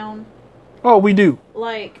groundwork down. Oh, we do.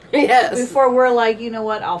 Like, Yes. before we're like, you know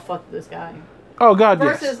what, I'll fuck this guy. Oh, God,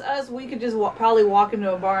 Versus yes. us, we could just probably walk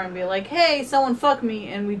into a bar and be like, hey, someone fuck me,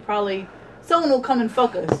 and we'd probably, someone will come and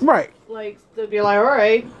fuck us. Right. Like, they'll be like,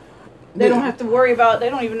 alright. They don't have to worry about, they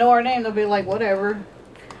don't even know our name, they'll be like, whatever.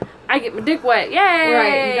 I get my dick wet. Yay!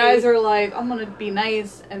 Right, and guys are like, I'm gonna be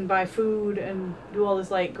nice and buy food and do all this,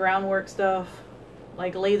 like, groundwork stuff.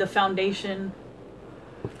 Like, lay the foundation.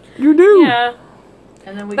 You do. Yeah.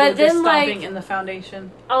 And then we But go just then, stomping like- in the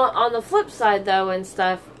foundation. On the flip side, though, and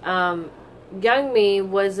stuff, young me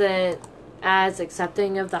wasn't as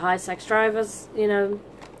accepting of the high sex drive as, you know,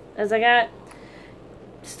 as I got.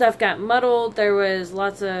 Stuff got muddled. There was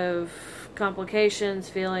lots of complications,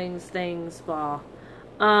 feelings, things, blah.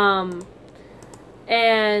 And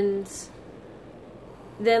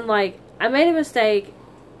then, like, I made a mistake,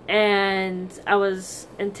 and I was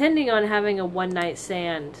intending on having a one-night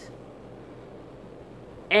stand.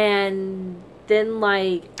 And then,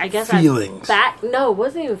 like, I guess Feelings. No, it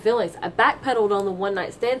wasn't even feelings. I backpedaled on the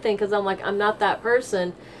one-night stand thing because I'm like, I'm not that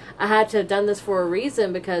person. I had to have done this for a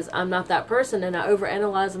reason because I'm not that person, and I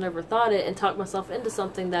overanalyzed and overthought it and talked myself into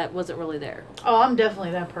something that wasn't really there. Oh, I'm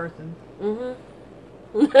definitely that person. Mm-hmm.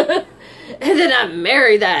 And then I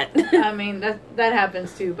marry that. I mean, that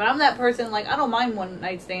happens too. But I'm that person, like, I don't mind one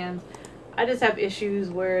night stands. I just have issues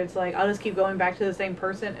where it's like, I'll just keep going back to the same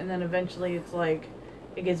person, and then eventually it's like,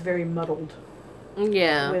 it gets very muddled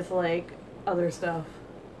Yeah. with, like, other stuff.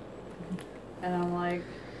 And I'm like,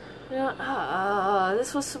 Yeah,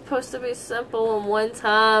 this was supposed to be simple and one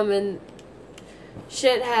time, and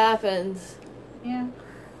shit happens. yeah,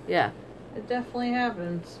 Yeah. it definitely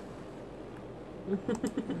happens.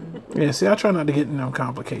 Yeah, see, I try not to get in no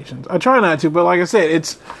complications. I try not to, but like I said,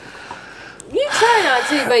 it's... You try not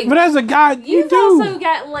to, but But as a guy, you you've do. also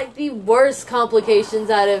gotten, like, the worst complications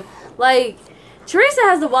out of, like, Teresa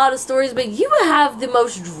has the wildest stories, but you have the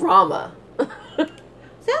most drama. See,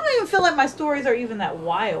 I don't even feel like my stories are even that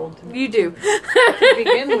wild You do. to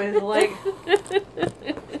begin with. Like,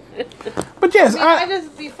 But yes, I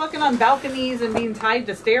just be fucking on balconies and being tied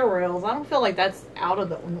to stair rails. I don't feel like that's out of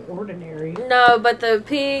the ordinary. No, but the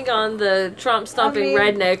peeing on the Trump stomping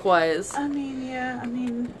I mean- redneck was. I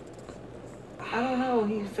mean, I don't know.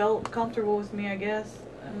 He felt comfortable with me, I guess,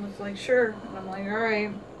 and was like, sure. And I'm like, all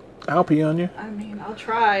right. I'll pee on you. I mean, I'll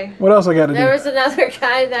try. What else I got to do? There was another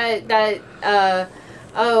guy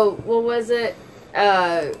what was it?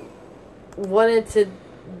 Wanted to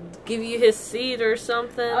give you his seat or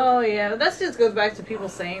something. Oh yeah, that just goes back to people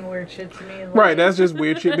saying weird shit to me. Like, Right, that's just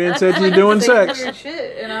weird shit being said to you doing saying sex. weird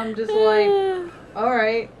shit, and I'm just like, all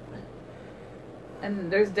right.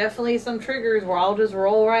 And there's definitely some triggers where I'll just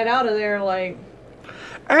roll right out of there, like.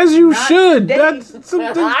 As you Not should. today. That's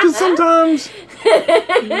because sometimes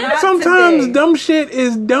Not today. dumb shit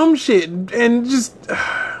is dumb shit, and just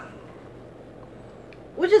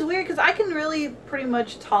Which is weird because I can really pretty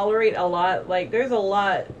much tolerate a lot. Like, there's a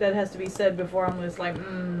lot that has to be said before I'm just like,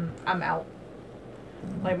 I'm out.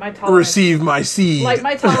 Like, my tolerance. receive my seed. Like,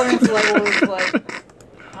 my tolerance level is like,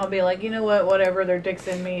 I'll be like, you know what, whatever, their dick's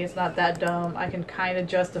in me, it's not that dumb. I can kind of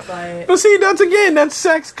justify it. But see, that's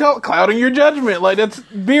sex clouding your judgment. Like, that's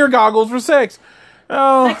beer goggles for sex.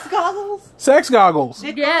 Oh, Sex goggles? sex goggles.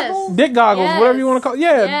 Dick Yes. goggles? Dick goggles, Yes. whatever you want to call it.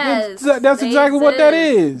 Yeah, Yes. that's They exactly what that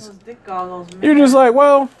is. Those dick goggles, man. You're just like,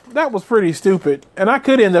 well, that was pretty stupid. And I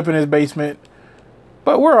could end up in his basement,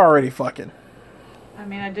 but we're already fucking. I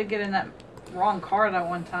mean, I did get in that wrong car that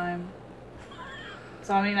one time.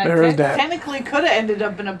 So, I mean, There is that. technically could have ended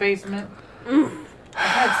up in a basement. I've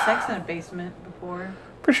had sex in a basement before.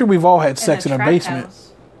 Pretty sure we've all had sex in a trap basement.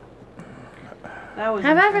 house. That was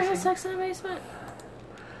Have I ever had interesting. sex in a basement?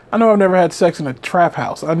 I know I've never had sex in a trap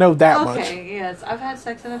house. I know that much. Okay, yes. I've had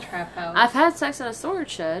sex in a trap house. I've had sex in a storage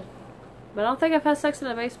shed, but I don't think I've had sex in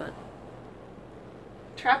a basement.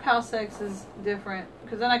 Trap house sex is different.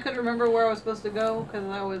 Because then I couldn't remember where I was supposed to go because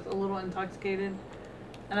I was a little intoxicated.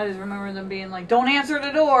 And I just remember them being like, don't answer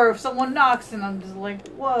the door if someone knocks. And I'm just like,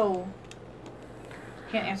 whoa.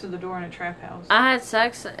 Can't answer the door in a trap house. I had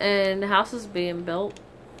sex in houses being built.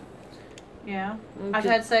 Yeah. I've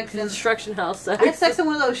had sex in... Construction house sex. I had sex in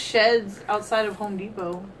one of those sheds outside of Home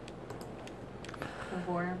Depot.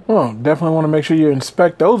 Before. Well, definitely want to make sure you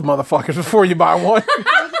inspect those motherfuckers before you buy one.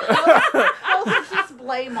 Those are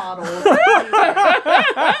display models. So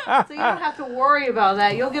you don't have to worry about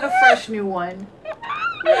that. You'll get a fresh new one.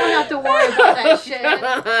 You don't have to worry about that shit.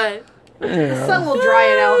 The Yeah. sun will dry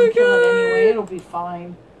it out and kill it anyway. It'll be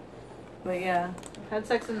fine. But yeah, I've had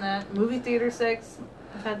sex in that. Movie theater sex.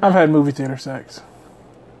 I've had movie theater sex.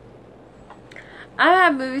 I've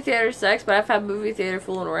had movie theater sex, but I've had movie theater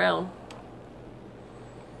fooling around.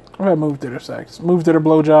 I've had movie theater sex. Movie theater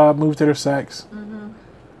blowjob, movie theater sex. Mm-hmm.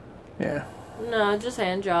 Yeah. No, just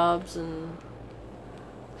hand jobs and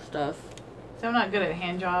stuff. So I'm not good at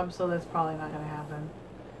hand jobs, so that's probably not going to happen.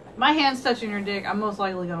 My hand's touching your dick, I'm most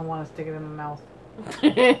likely going to want to stick it in my mouth.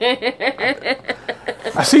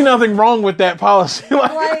 I see nothing wrong with that policy.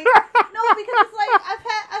 Like, no, because it's like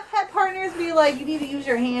I've had partners be like, you need to use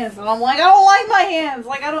your hands, and I'm like, I don't like my hands.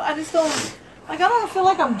 Like, I just don't. Like, I don't feel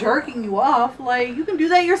like I'm jerking you off. Like, you can do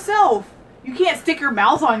that yourself. You can't stick your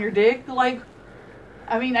mouth on your dick. Like,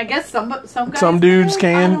 I mean, I guess some guys Some dudes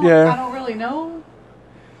can, yeah. I don't really know,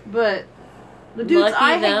 but the dudes Lucky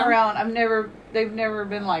I hang them. around, they've never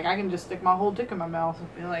been like, I can just stick my whole dick in my mouth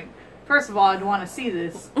and be like, first of all, I'd want to see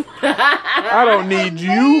this. I don't need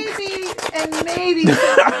you. Maybe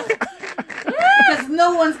because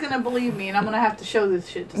no one's gonna believe me, and I'm gonna have to show this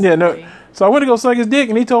shit to Yeah, somebody. no. So I went to go suck his dick,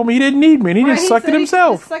 and he told me he didn't need me, and he Right, just sucked said it he should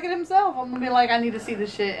himself. just suck it himself. I'm gonna be like, I need to see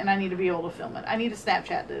this shit, and I need to be able to film it. I need to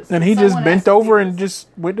Snapchat this. And he just Someone has bent to see over and this. just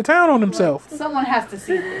went to town on himself. Someone has to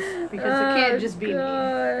see this because it can't just be me.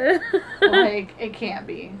 God. Like, it can't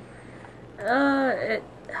be. God,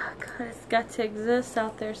 it's got to exist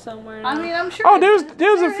out there somewhere. I mean, I'm sure. Oh, there's a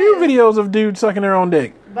there few is, videos of dudes sucking their own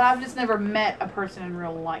dick. but I've just never met a person in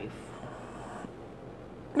real life.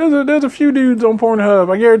 There's a few dudes on Pornhub.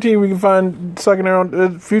 I guarantee we can find sucking their own.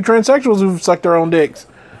 A few transsexuals who've sucked their own dicks.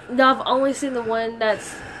 No, I've only seen the one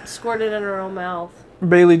that's squirted in her own mouth.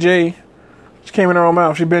 Bailey J. She came in her own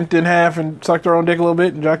mouth. She bent in half and sucked her own dick a little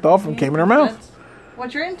bit and jacked off and came in her mouth. That's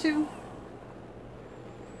what you're into.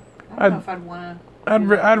 I don't know if I'd want to.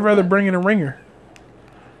 I'd rather bring in a ringer.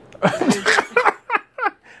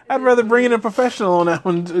 I'd rather bring in a professional on that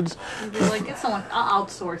one. It's, Like, get someone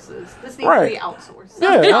outsource this. This needs Right. to be outsourced.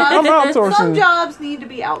 Yeah, I'm outsourcing. Some jobs need to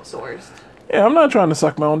be outsourced. yeah, I'm not trying to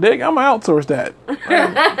suck my own dick. I'm gonna outsource that.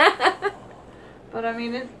 But I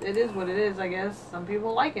mean, it is what it is, I guess. Some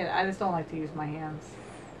people like it. I just don't like to use my hands.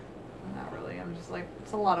 Not really. I'm just like,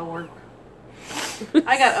 it's a lot of work.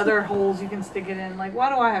 I got other holes you can stick it in. Like, why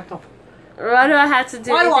do I have to? Why do I have to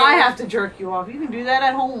do Why do anything I have to jerk you off? You can do that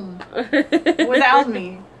at home without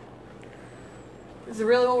me. Is it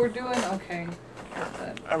really what we're doing? Okay. Got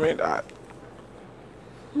that. I mean,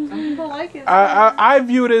 Some people like it. I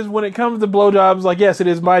view it as when it comes to blowjobs, like, yes, it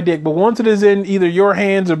is my dick, but once it is in either your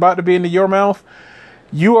hands or about to be into your mouth,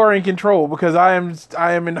 you are in control because I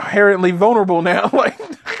am inherently vulnerable now. Like,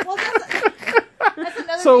 Well, that's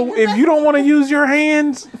another so thing, 'cause if you don't want to use your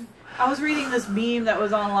hands, I was reading this meme that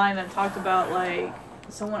was online and talked about like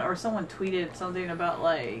someone tweeted something about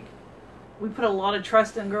like we put a lot of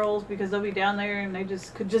trust in girls because they'll be down there and they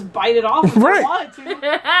could just bite it off if Right. they wanted to.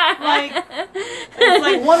 Like it's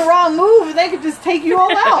like one wrong move and they could just take you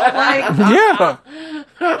all out. Like yeah,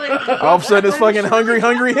 like, all of a sudden it's fucking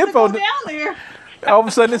hungry hippo. Down there. All of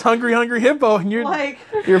a sudden it's hungry hippo, and you're Like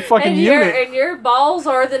you're a fucking unit. And your balls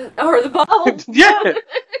are the balls. Yeah.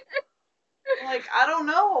 like I don't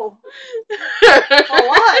know.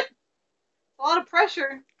 A lot of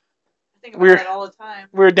pressure. I think about that all the time.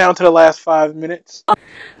 We're down to the last 5 minutes.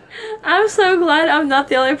 I'm so glad I'm not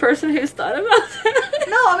the only person who's thought about that.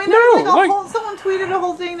 No, I mean, there was like- someone tweeted a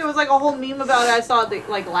whole thing. There was like a whole meme about it. I saw it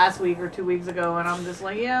like last week or 2 weeks ago, and I'm just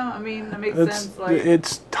like, yeah, I mean, that makes sense. Like,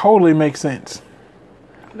 It's totally makes sense.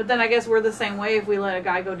 but then I guess we're the same way if we let a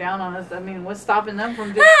guy go down on us. I mean, what's stopping them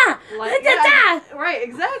from just right?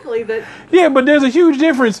 Exactly. That Yeah, but there's a huge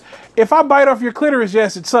difference. If I bite off your clitoris,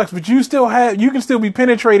 yes, it sucks, but you can still be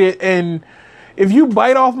penetrated, and if you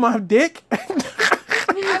bite off my dick,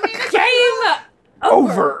 Game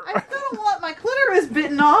over. I still don't want my clitoris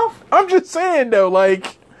bitten off. I'm just saying though,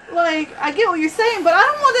 like, I get what you're saying, but I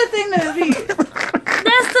don't want that thing to be.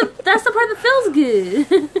 That's the part that feels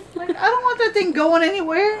good. Like, I don't want that thing going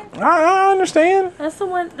anywhere. I understand. That's the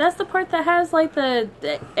one. That's the part that has like the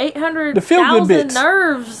The feel-good 800,000 bits.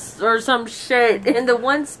 nerves or some shit in the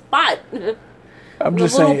one spot. I'm The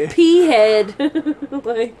just little saying. pea head.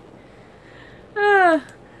 Like, all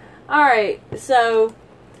right. So,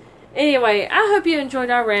 anyway, I hope you enjoyed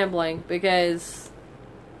our rambling because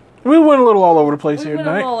We went a little all over the place we here went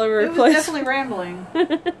tonight, all over It the was place. definitely rambling.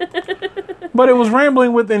 but it was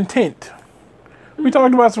rambling with intent. We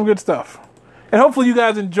talked about some good stuff, and hopefully you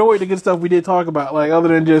guys enjoyed the good stuff we did talk about, like other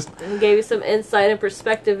than just And gave you some insight and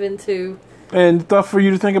perspective into. and stuff for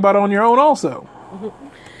you to think about on your own. Also,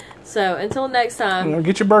 So until next time,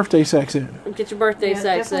 get your birthday sex in. get your birthday Yeah,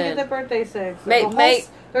 sex definitely in. get that birthday sex. Mate.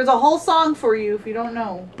 There's a whole song for you if you don't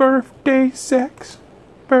know. Birthday sex,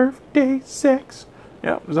 birthday sex.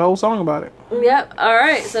 Yeah, there's a whole song about it. Yep. All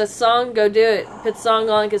right. So song, go do it. Put the song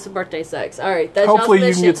on, get some birthday sex. All right. That's Hopefully you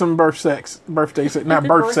y'all's can mission. get some birthday sex, not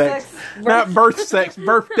birth Birth sex, sex? not birth sex,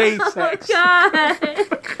 birthday sex. God.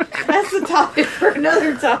 That's the topic for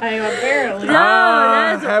another time, apparently. No,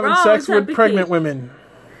 that is a having wrong sex with topic. pregnant women.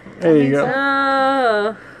 There you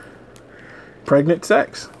go. Pregnant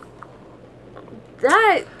sex.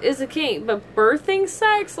 That is a kink, but birthing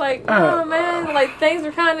sex, like, no, man, like things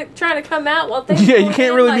are kind of trying to come out while things. Yeah, going you can't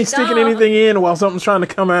in, really like, be sticking no. anything in while something's trying to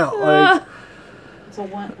come out. Like, So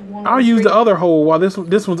one I'll use the other hole while this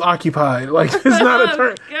one's occupied. Like, it's not a Oh,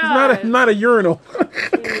 turn. It's not a urinal.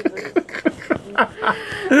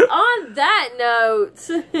 On that note,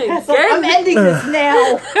 So I'm ending this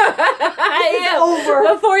now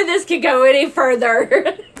over. before this can go any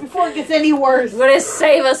further. Before it gets any worse. Gonna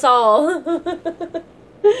save us all.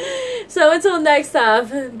 So until next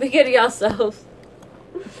time, be good to yourselves.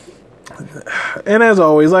 And as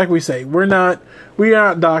always, like we say, we are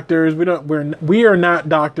not doctors. We are not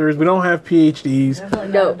doctors. We don't have PhDs. Definitely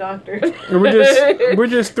not No. a doctor. We're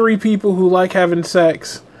just three people who like having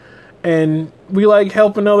sex, and we like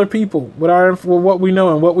helping other people with what we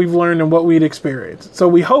know and what we've learned and what we'd experienced. So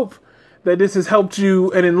we hope that this has helped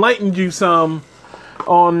you and enlightened you some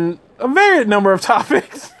on a varied number of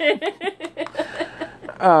topics.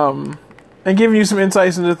 And giving you some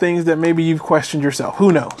insights into things that maybe you've questioned yourself.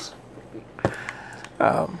 Who knows?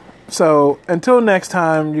 So until next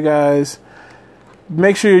time, you guys,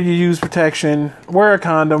 make sure you use protection, wear a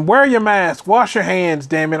condom, wear your mask, wash your hands,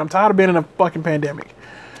 damn it. I'm tired of being in a fucking pandemic.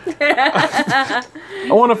 I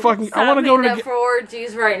want to go to up for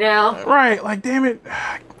orgies right now. right, like damn it.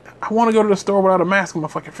 I want to go to the store without a mask on my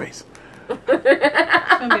fucking face. It's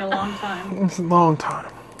gonna be a long time. It's a long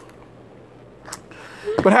time.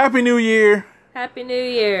 But Happy New Year. Happy New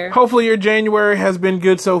Year. Hopefully your January has been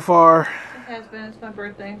good so far. It has been. It's my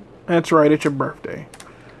birthday. That's right, it's your birthday.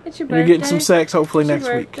 It's your You're birthday. getting some sex hopefully It's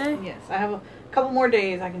your next week. birthday. Yes, I have a couple more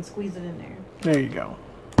days. I can squeeze it in there. There you go.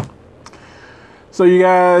 So you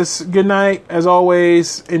guys, good night. As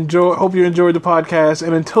always, hope you enjoyed the podcast.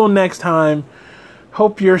 And until next time,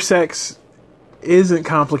 hope your sex isn't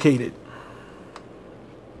complicated.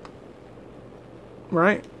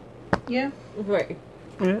 Right? Yeah. Right.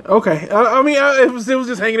 Yeah. Okay. I mean, it was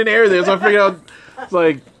just hanging in the air there, so I figured out. It's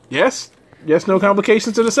like, yes. Yes, no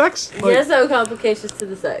complications to the sex? Like, Yes, no complications to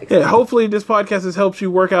the sex. yeah, hopefully this podcast has helped you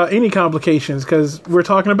work out any complications, because we're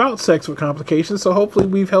talking about sex with complications, so hopefully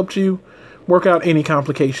we've helped you work out any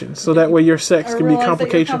complications, so that way your sex I can be realize that your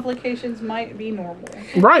complication. complications might be normal.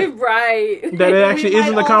 Right. Right. That it actually We might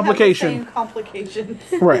isn't a all have the complication. same complications.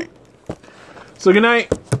 Right. So good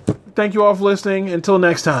night. Thank you all for listening. Until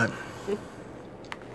next time.